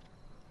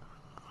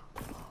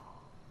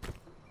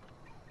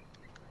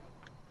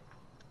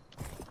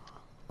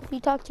 You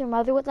talk to your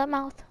mother with that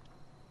mouth?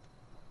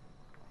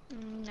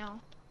 No.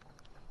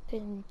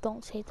 Then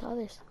don't say it to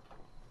others.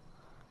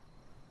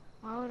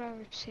 Why would I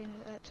ever say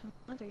that to my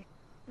mother?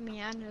 I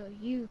mean, I know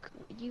you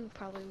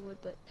probably would,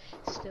 but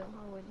still,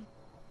 I wouldn't.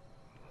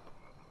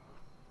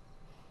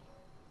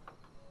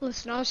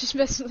 Listen, I was just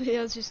messing with you.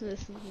 I was just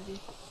listening to you.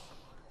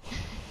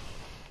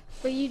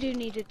 But you do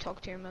need to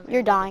talk to your mother.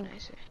 You're dying.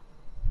 Nicer.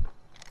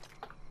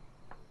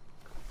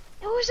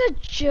 It was a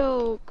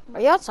joke.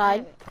 Are you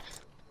outside?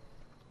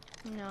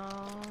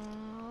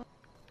 No.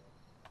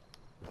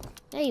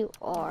 There you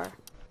are.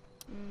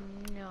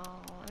 No,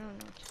 I don't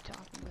know what you're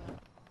talking about.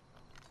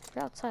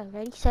 You're outside.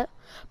 Ready, set,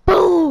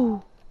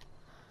 boom!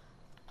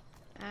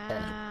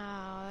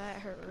 Ow,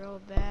 that hurt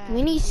real bad.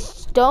 We need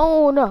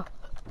stone.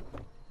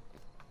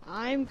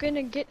 I'm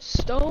gonna get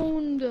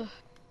stoned. Is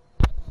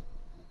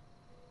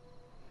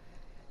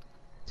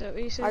that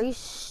what you said? Are you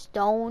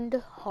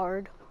stoned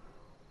hard?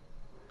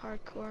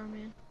 Hardcore,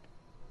 man.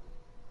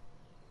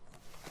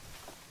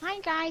 Hi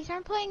guys,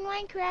 I'm playing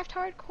Minecraft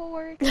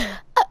Hardcore.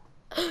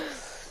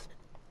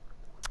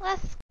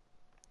 Let's.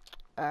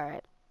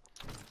 Alright.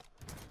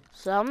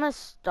 So I'm gonna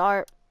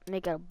start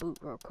making a boot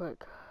real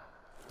quick.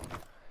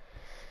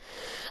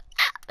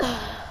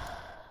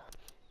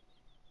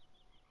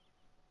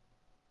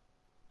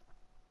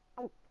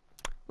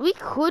 We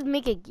could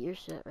make a gear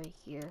set right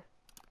here.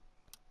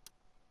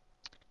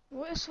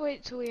 Let's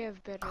wait till we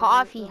have better.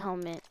 Coffee light, though.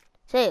 helmet.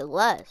 Say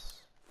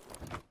less.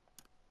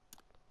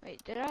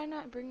 Wait, did I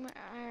not bring my?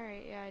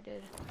 Alright, yeah, I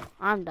did.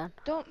 I'm done.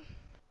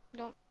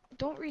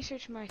 Don't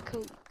research my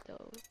coat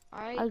though.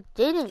 I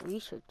didn't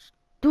research.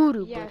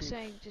 Doo-doo Yeah, I'm buddy.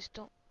 saying just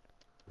don't.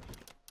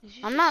 Did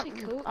you I'm just not. say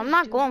coat I'm and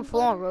not going doo-doo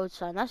full on butter? road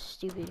sign. That's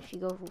stupid. If you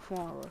go full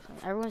on road sign,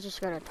 everyone's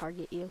just gonna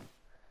target you.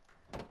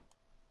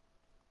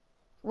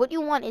 What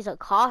you want is a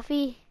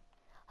coffee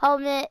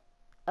helmet.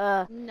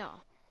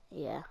 No.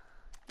 Yeah.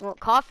 Well,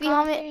 coffee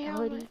helmet,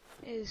 hoodie,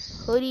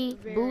 is hoodie,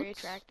 very boots.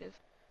 attractive.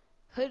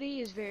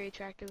 Hoodie is very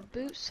attractive.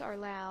 Boots are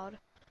loud.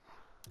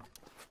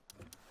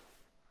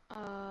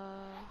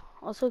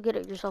 Also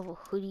get yourself a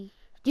hoodie.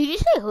 Did you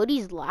say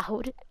hoodie's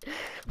loud?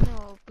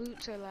 No,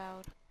 boots are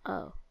loud. Oh, I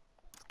was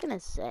gonna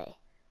say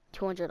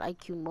 200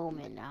 IQ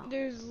moment now.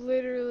 There's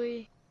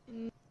literally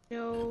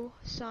no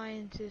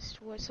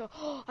scientist whatsoever.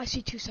 Oh, I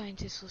see 2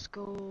 scientists. Let's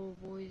go,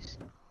 boys.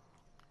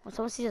 When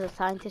someone sees a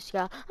scientist, you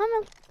go,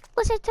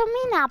 listen to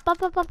me now.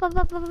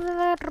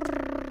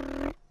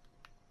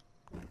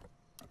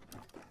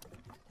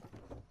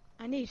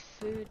 I need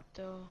food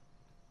though.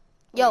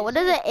 Yo, Wait, what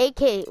is does an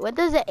AK? What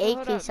does an Oh, hold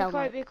AK up. sound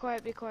like? Be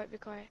quiet. Be quiet.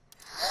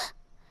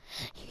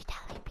 You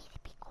telling me to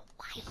be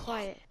Be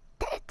quiet?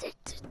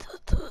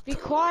 quiet. Be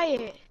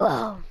quiet.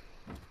 Oh.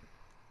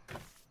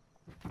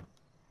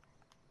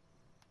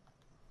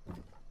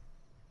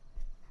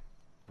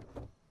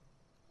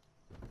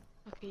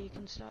 Okay, you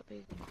can stop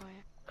being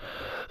quiet.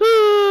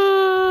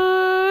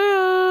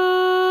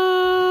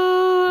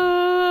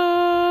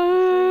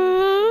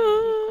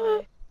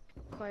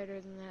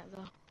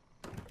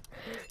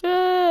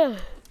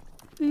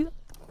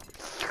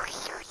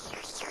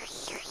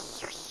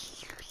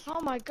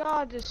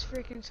 god, this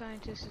freaking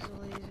scientist is a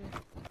laser.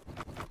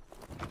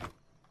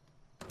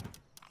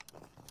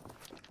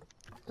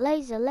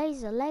 Laser,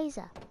 laser,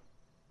 laser.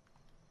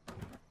 Oh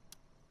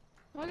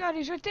my god,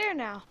 he's right there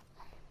now.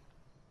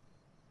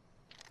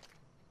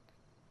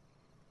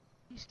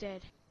 He's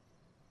dead.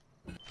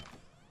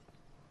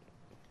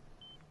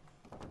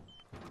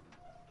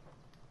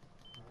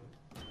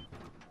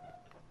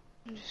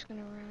 I'm just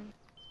gonna run.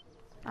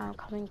 I'm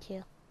coming to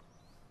you.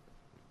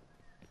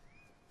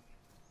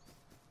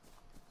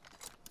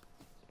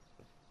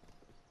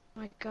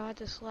 My god,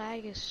 this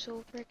lag is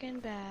so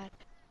freaking bad.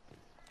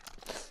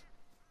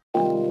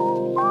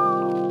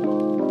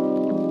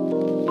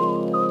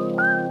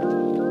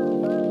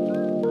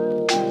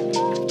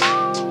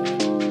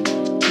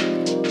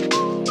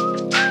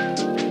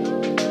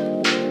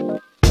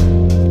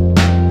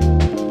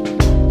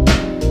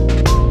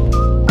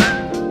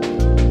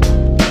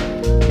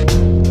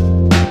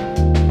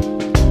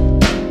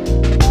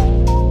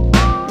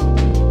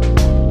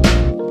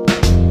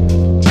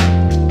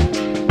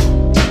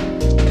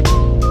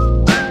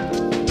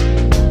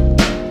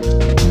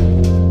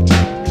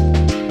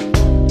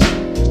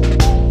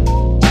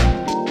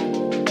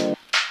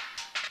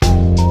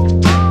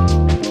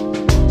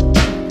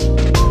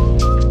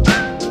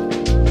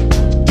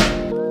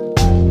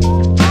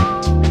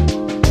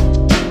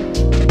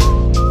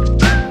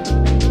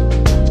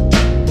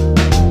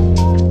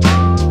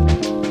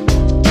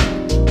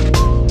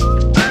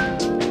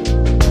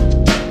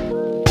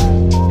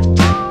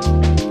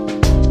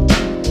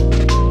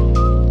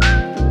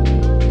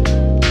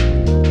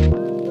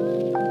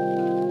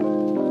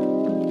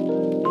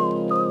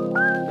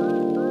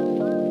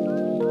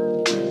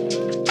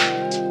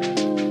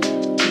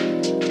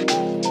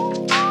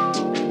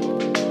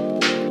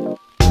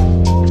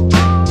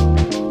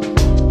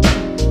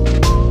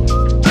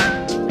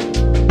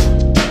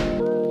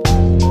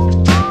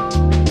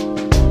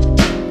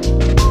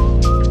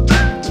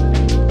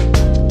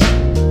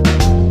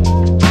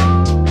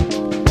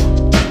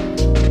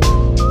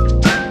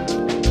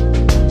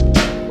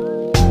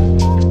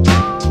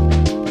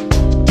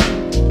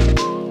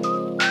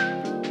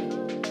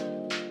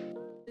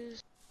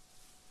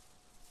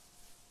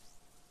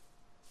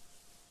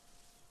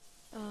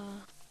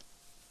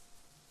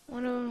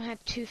 One of them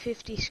had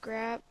 250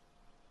 scrap.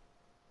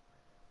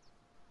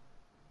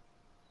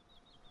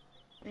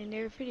 I mean,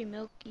 they were pretty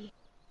milky.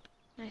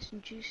 Nice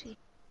and juicy.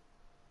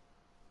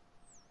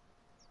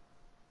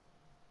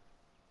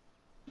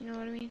 You know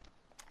what I mean?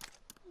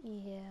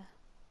 Yeah.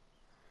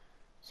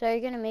 So are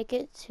you gonna make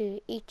it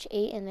to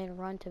H8 and then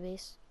run to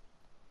base?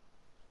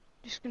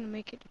 Just gonna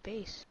make it to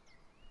base.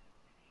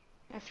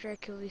 After I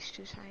kill these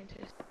two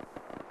scientists.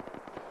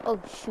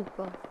 Oh shoot,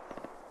 bro.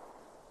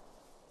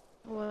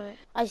 What?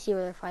 I see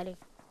where they're fighting.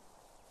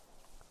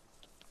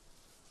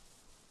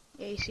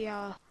 Yeah, you see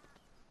how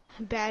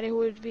bad it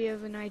would be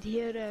of an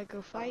idea to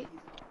go fight?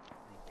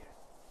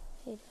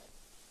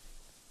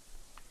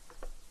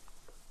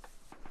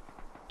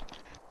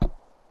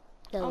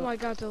 Oh my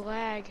god, the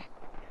lag.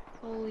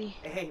 Holy.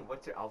 Hey,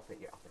 what's your outfit?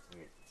 Your outfit's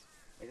weird.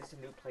 Is this a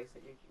new place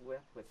that you're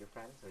with your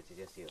friends, or is it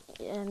just you?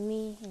 Yeah,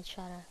 me and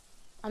Shada.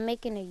 I'm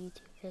making a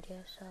YouTube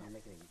video, so. You're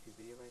making a YouTube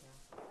video right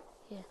now?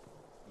 Yeah.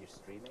 You're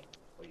streaming,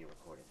 or you're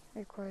recording?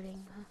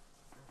 Recording, huh?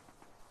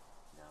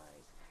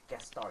 Nice.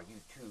 Guest star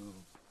YouTube.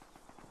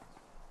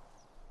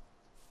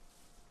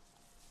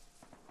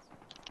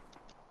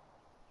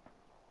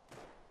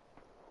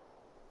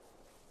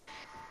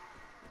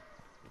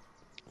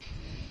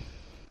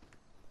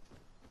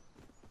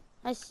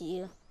 I see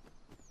you.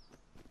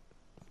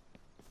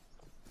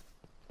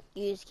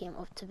 You just came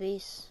up to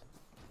base.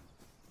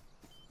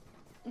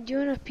 Do you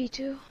want a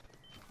P2?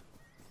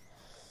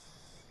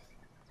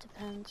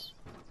 Depends.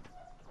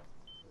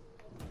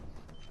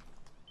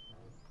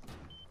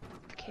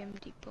 Okay, I'm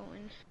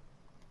depoting.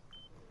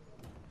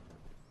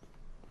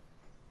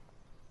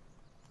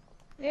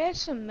 They had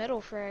some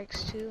metal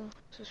frags too,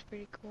 which was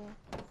pretty cool.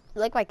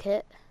 You like my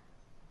kit?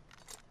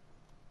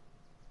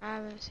 I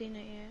haven't seen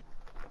it yet.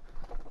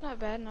 Not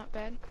bad, not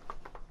bad.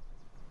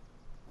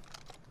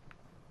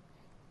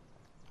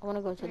 I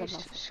wanna go to the Nice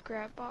buff.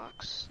 scrap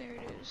box. There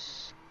it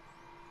is.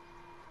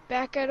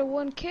 Back at a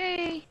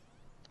 1K.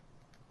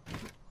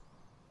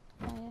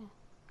 Oh, yeah.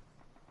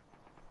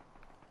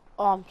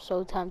 Oh, I'm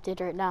so tempted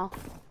right now.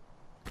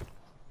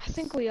 I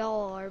think we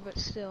all are, but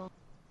still.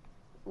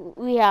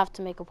 We have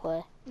to make a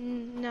play.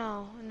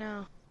 No.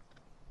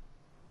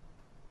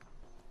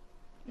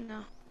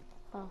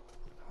 Oh,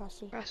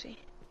 Crossy. Rossi.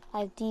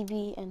 I have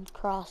DB and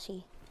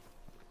Crossy.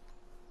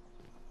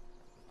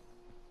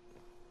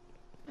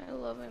 I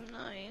love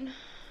M9.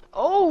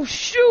 Oh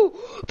shoot!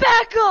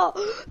 Back up!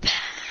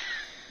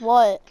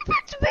 What?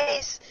 Back to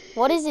base!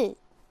 What is it?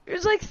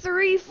 There's like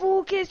 3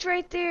 full kits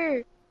right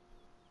there.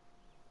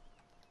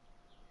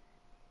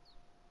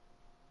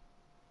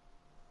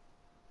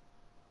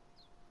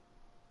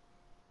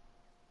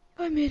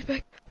 I made it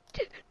back.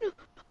 No.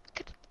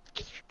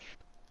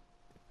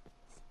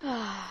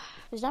 Ah.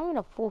 There's not even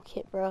a full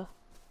kit, bro.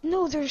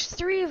 No, there's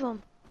 3 of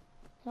them.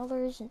 No,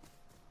 there isn't.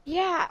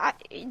 Yeah,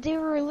 they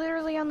were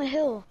literally on the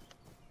hill.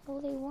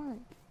 No, they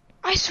weren't.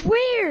 I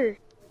swear!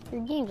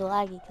 Your game's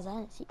laggy because I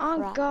didn't see On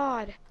crap.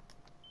 God.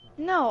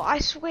 No, I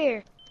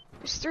swear.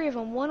 There's 3 of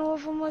them. One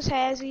of them was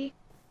Hazzy.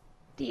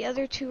 The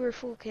other 2 were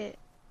full kit.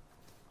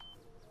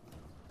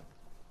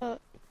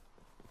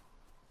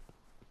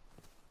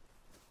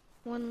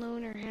 One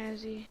loner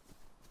Hazzy.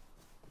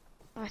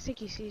 Oh, I think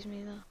he sees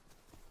me though.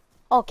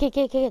 Oh, kid.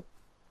 This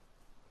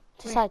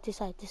Where?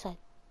 side.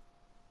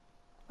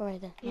 Oh, right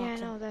there. Yeah, I Knocked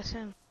him. know, that's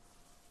him.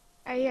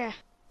 Yeah.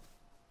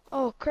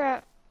 Oh,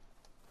 crap.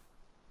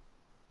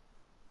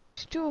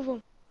 There's 2 of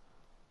them.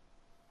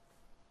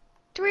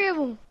 3 of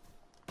them.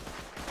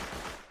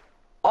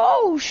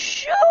 Oh,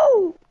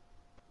 shoot!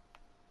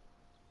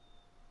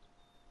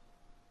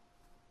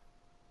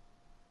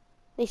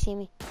 They see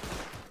me.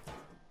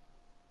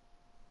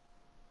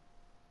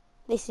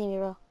 They see me,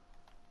 bro.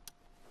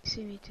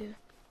 See me too.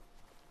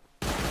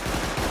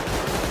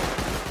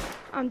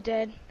 I'm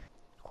dead.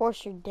 Of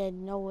course you're dead.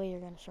 No way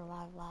you're gonna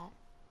survive that.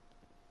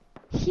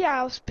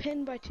 Yeah, I was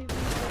pinned by 2 people.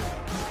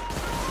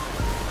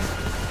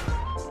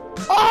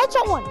 Oh, I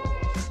headshot one!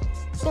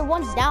 Their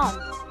one's down.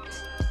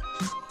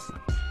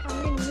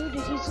 I'm getting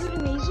looted. He's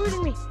looting me. He's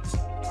looting me.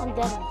 I'm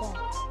dead.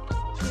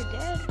 You're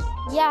dead.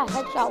 Yeah,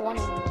 headshot one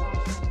of them.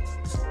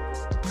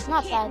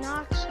 Not bad.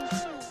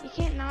 You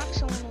can't knock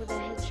someone with a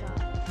headshot.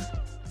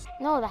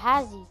 No, the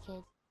Hazzy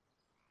kid.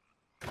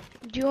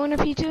 Do you want a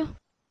P2?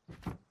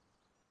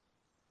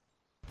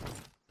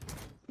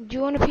 Do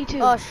you want a P2?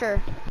 Oh,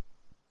 sure.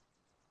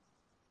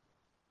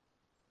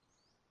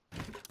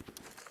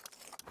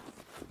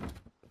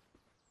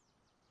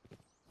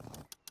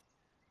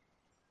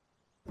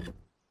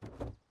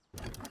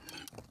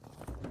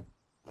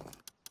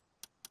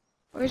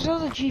 Where's all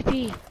the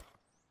GP?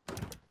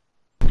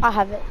 I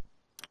have it.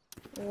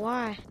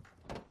 Why?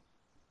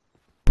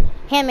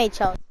 Handmade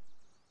shell.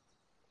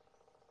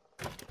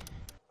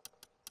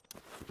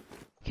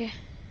 Okay.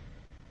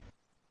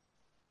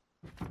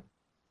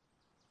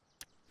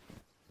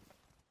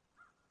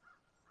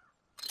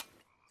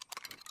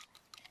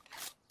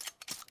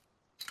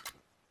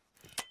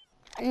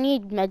 I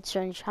need med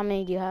syringe. How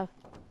many do you have?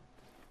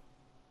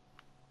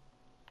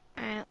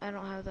 I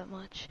don't have that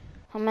much.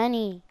 How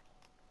many?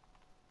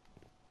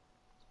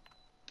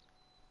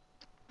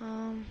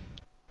 Um.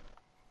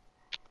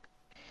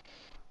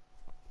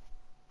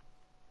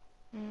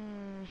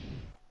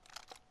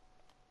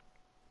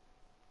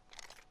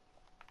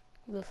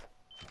 Oof.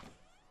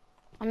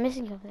 I'm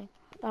missing something.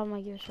 Oh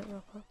my gear shit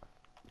real quick.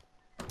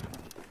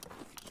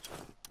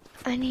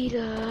 I need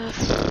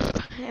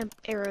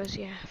arrows.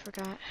 Yeah, I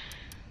forgot.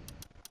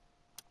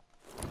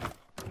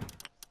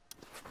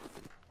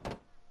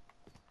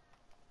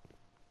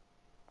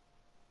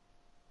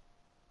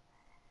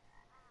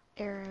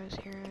 Arrows.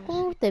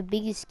 Oh, the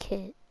biggest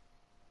kit.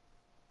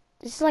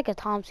 This is like a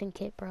Thompson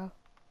kit, bro.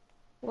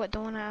 What, the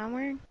one I'm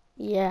wearing?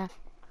 Yeah.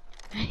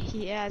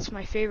 Yeah, it's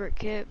my favorite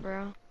kit,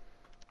 bro.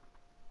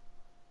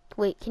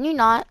 Wait, can you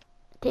not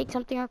take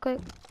something real quick?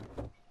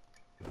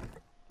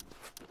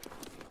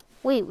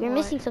 Wait, we're What?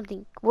 missing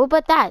something. What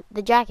about that?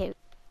 The jacket.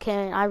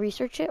 Can I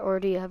research it, or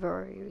do you have it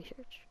already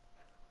researched?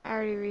 I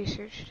already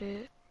researched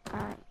it.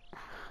 Alright.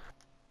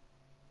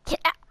 Get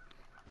out!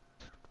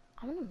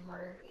 I'm gonna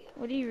murder you.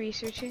 What are you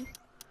researching?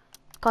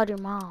 Called your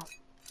mom.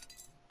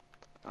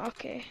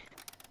 Okay.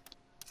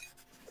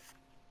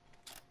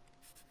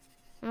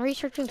 I'm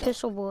researching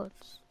pistol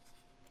bullets.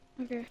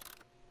 Okay.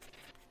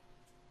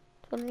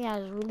 Something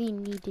that is really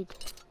needed.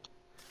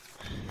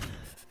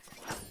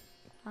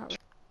 Alright.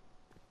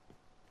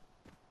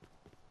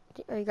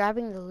 Are you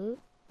grabbing the loot?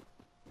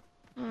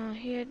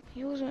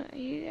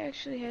 He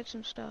actually had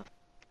some stuff.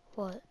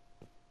 What?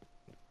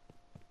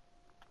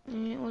 I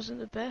mean, it wasn't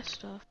the best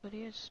stuff, but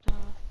he had stuff.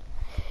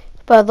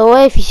 By the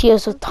way, if you see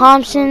us with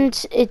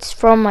Thompsons, it's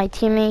from my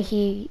teammate.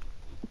 He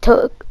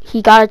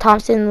got a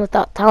Thompson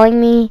without telling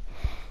me,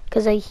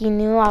 because he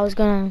knew I was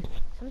gonna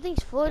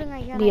Something's floating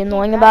right here. be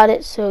annoying about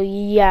it. So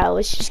yeah,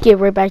 let's just get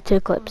right back to the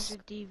Oh, clips.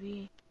 good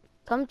DB.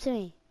 Come to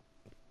me.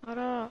 What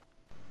up?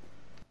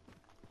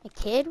 A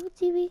kid with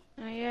TV?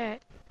 Not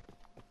yet.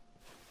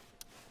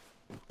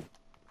 There's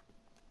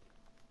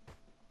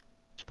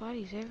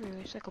bodies everywhere.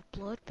 It's like a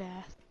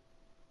bloodbath.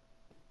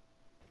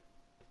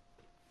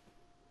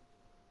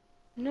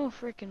 No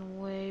freaking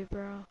way,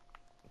 bro.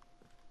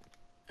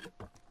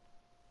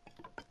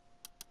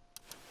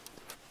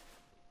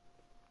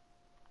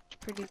 It's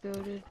pretty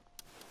goated.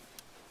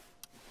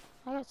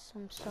 I got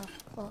some stuff.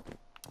 Oh.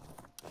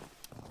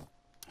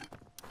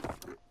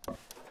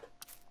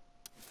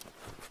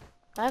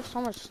 I have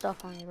so much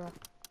stuff on me, bro.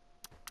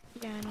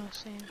 Yeah, I know,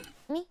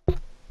 same.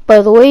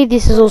 By the way,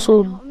 this is No,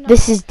 also I'm not.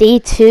 this is day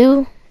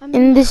 2 I'm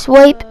in not, this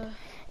wipe, uh,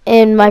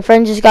 and my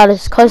friend just got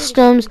his security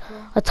customs, people.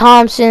 a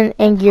Thompson,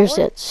 and gear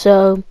sets.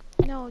 So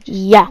No, just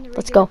yeah, in the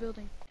let's regular go.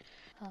 building.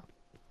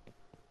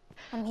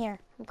 I'm here.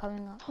 I'm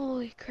coming up.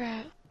 Holy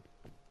crap.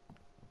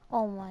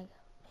 Oh my god.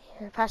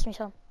 Here, pass me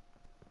some.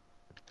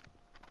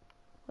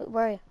 Wait,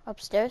 where are you?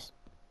 Upstairs?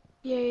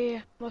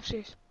 Yeah. I'm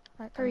upstairs.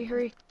 Alright, Hurry,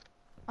 hurry.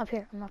 Up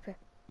here. I'm up here.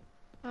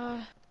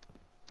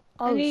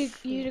 I need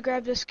shoot. you to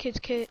grab this kid's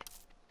kit.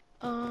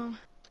 Give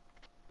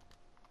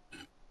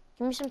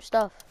me some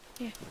stuff.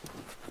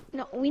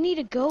 No, we need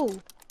to go.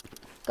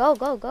 Go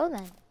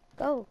then.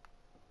 Go.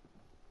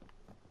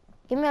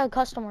 Give me a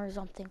customer or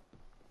something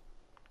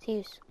to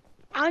use.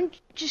 I'm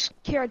just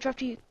here. I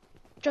dropped you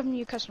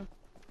your custom.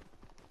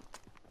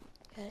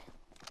 Okay.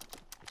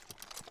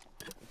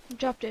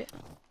 Dropped it.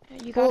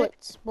 You got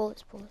it?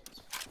 Bullets. Oh,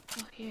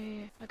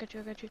 yeah. I got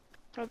you.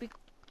 Probably.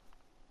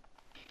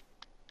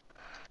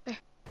 There.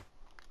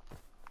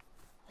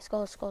 Let's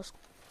go.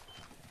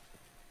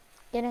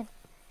 Get in.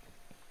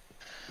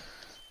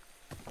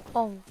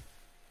 Oh,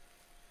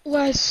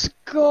 Let's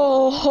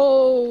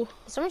go.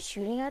 is someone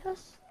shooting at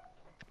us?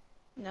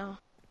 No,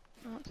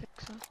 I don't think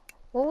so.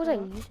 What was I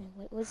No. using?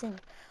 Wait, what's in?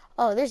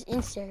 Oh, there's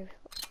in-stereo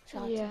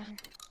shots in Yeah.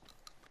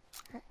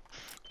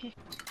 here.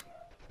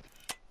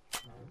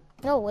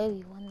 No way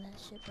we won that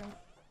shit, bro.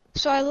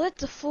 So I lit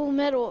the full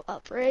metal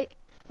up, right?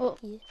 Well,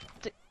 Yeah.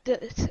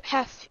 the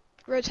half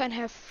roadside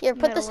half. Here,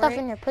 put the metal, stuff right?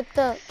 in here. Put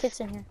the kits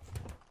in here.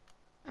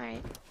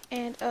 Alright,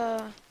 and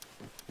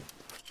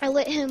I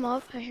lit him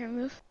up. I hear him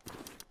move.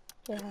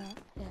 Yeah.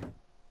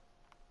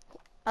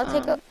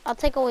 I'll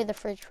take away the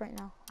fridge right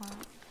now.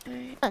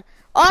 Alright.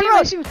 On See him, I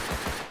road. see him.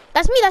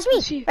 That's me. I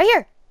see you. Right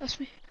here. That's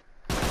me.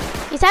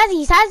 He's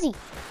Hazzy.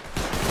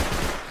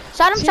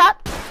 Shot him. See? Shot.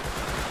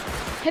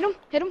 Hit him.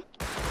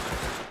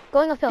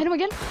 Going uphill. Hit him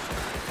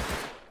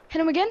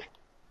again.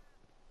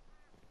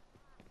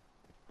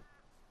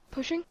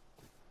 Pushing.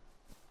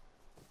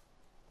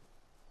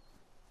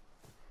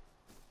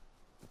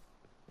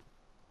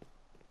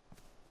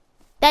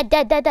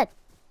 Dead.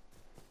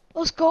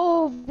 Let's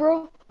go,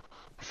 bro.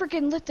 I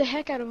freaking lit the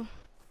heck out of him.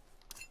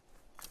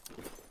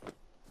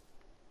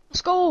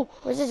 Let's go.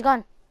 Where's his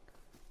gun?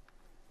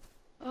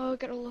 Oh,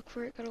 gotta look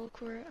for it.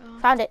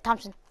 Found it,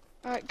 Thompson.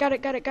 Alright, got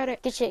it.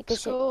 Good shit.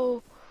 Let's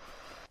go.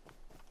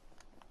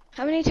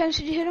 How many times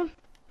did you hit him?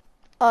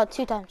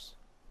 2 times.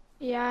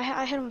 Yeah,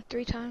 I hit him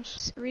 3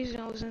 times. The reason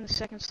I was in the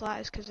second slot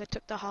is because I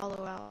took the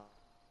hollow out.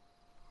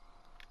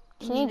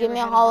 Can you never give me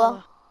a had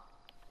hollow?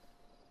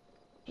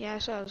 Yeah,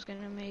 that's what I was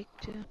gonna make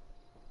too.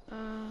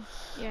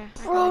 Yeah.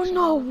 I Bro, got some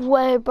no hollows.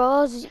 way, bro.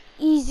 That was the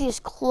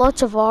easiest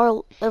clutch of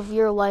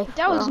your life.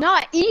 That was bro.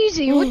 not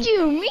easy. What do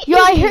you mean? Yo,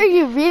 I hear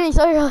you breathing,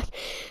 so you're like.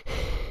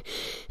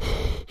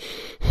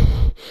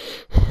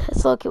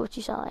 Let's look at what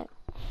you sound like.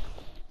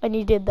 And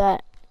you did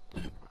that.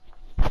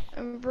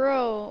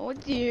 Bro,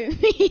 what do you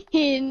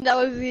mean? That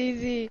was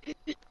easy.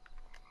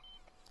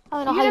 I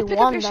don't know You how gonna you pick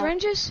up won your that.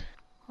 syringes?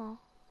 Huh?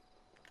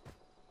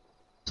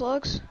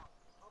 Slugs?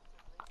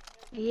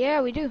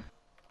 Yeah, we do.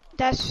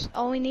 That's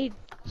all we need.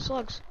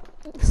 Slugs.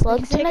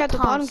 Slugs Take and a out the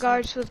bottom Thompson.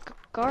 guards with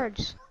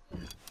guards.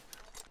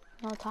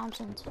 No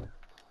Thompsons.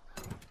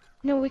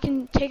 No, we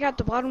can take out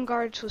the bottom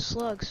guards with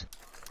slugs.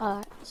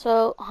 Alright,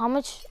 so how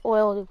much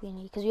oil do we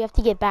need? Because we have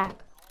to get back.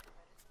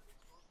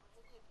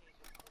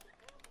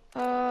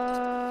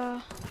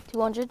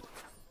 200?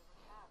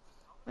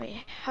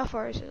 Wait, how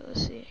far is it?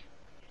 Let's see.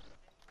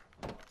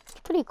 It's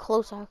pretty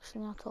close,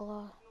 actually, not to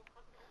lie.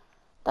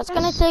 That's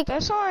gonna take.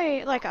 That's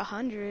only like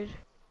 100.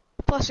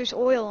 Plus, there's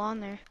oil on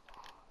there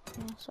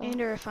Yeah, so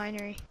and a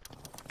refinery.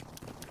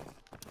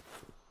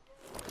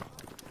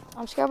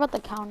 I'm scared about the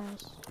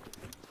counters.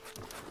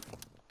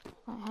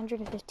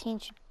 115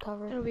 should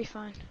cover it. It'll be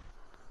fine.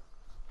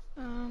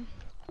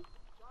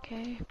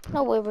 Okay.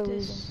 No way we're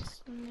This losing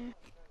this. in there.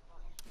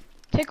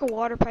 Take a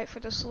water pipe for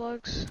the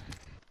slugs.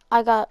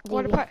 I got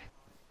Water DV. pipe.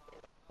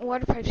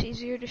 Water pipe's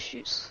easier to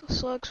shoot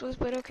slugs with,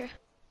 but okay.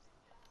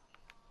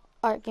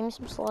 Alright, give me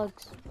some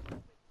slugs.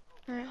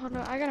 Alright, hold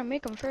on. I gotta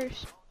make them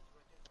first.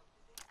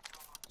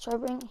 So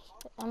I'm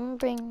gonna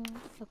bring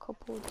a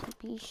couple of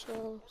TP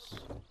shells.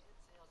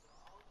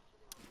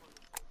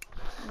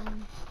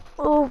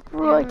 Oh,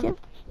 bro, I Yeah. can't.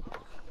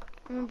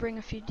 I'm gonna bring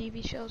a few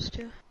DB shells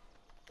too.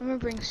 I'm gonna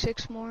bring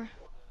 6 more.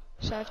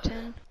 So I have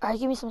 10. Alright,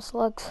 give me some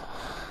slugs.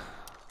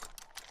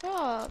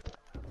 Stop.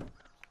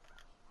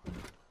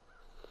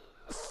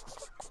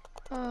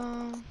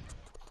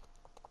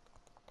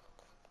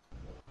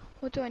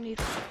 What do I need?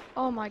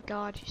 Oh my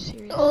god, you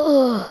serious?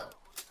 Ugh.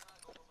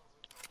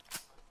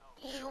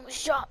 You almost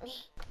shot me.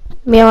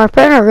 Me and my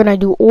friend are gonna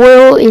do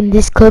oil in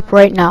this clip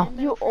right now.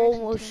 You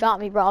almost shot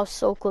me, bro. I was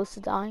so close to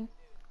dying.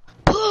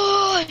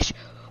 Push!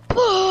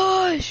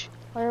 Push!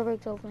 Fire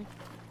breaks open.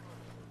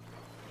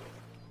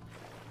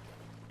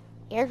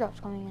 Airdrop's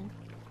coming in.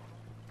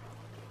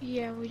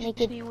 Yeah, we just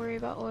Naked. need to worry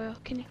about oil.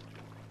 Can you?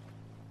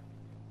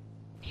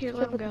 Here, Keep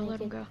let him it go, let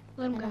him naked. go.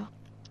 Let him I go. know.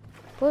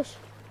 Push.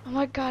 Oh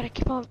my god, I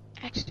keep on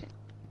accident.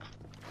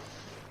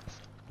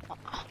 Oh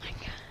my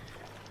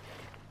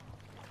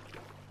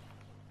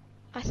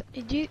god.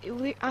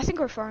 I think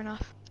we're far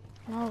enough.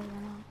 No, we're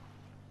not.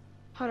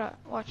 Hold on,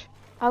 watch.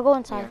 I'll go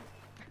inside.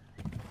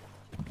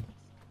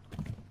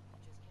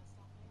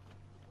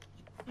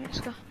 Alright,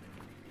 let's go.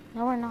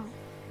 No, we're not.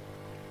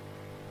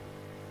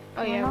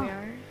 Oh Why yeah, not? we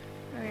are.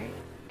 Alright,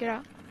 get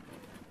out.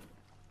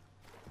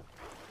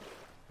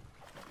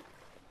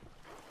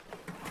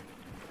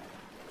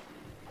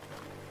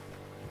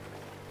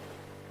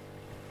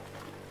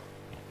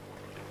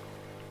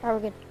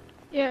 Alright, we're good.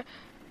 Yeah.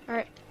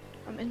 Alright.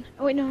 I'm in.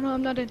 Oh wait, no,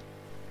 I'm not in.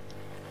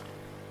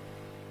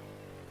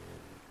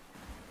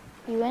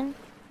 You in?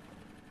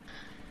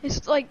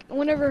 It's like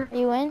whenever. Are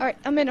you in? Alright,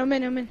 I'm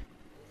in.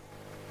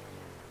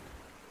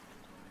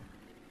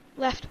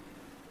 Left.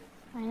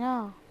 I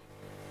know.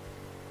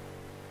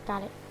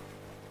 Got it.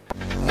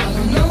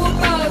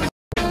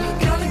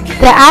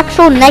 The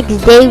actual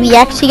next day, we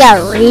actually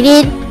got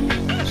raided,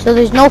 so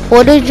there's no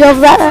footage of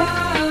that.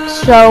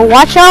 So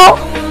watch out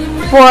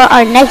for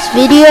our next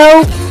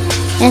video,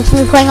 and it's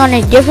me playing on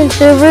a different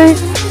server.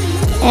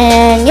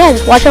 And yeah,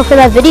 just watch out for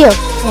that video.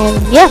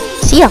 And yeah,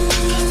 see ya.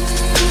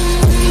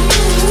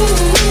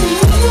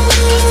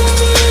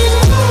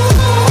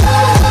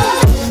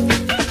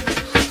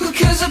 Who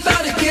cares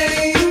about a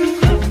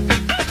game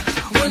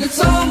when it's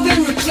all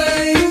been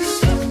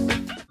replaced?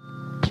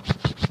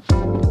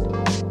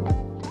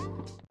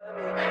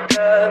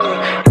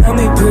 Tell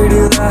me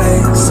pretty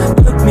lies,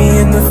 look me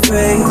in the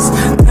face.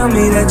 Tell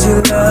me that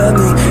you love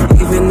me.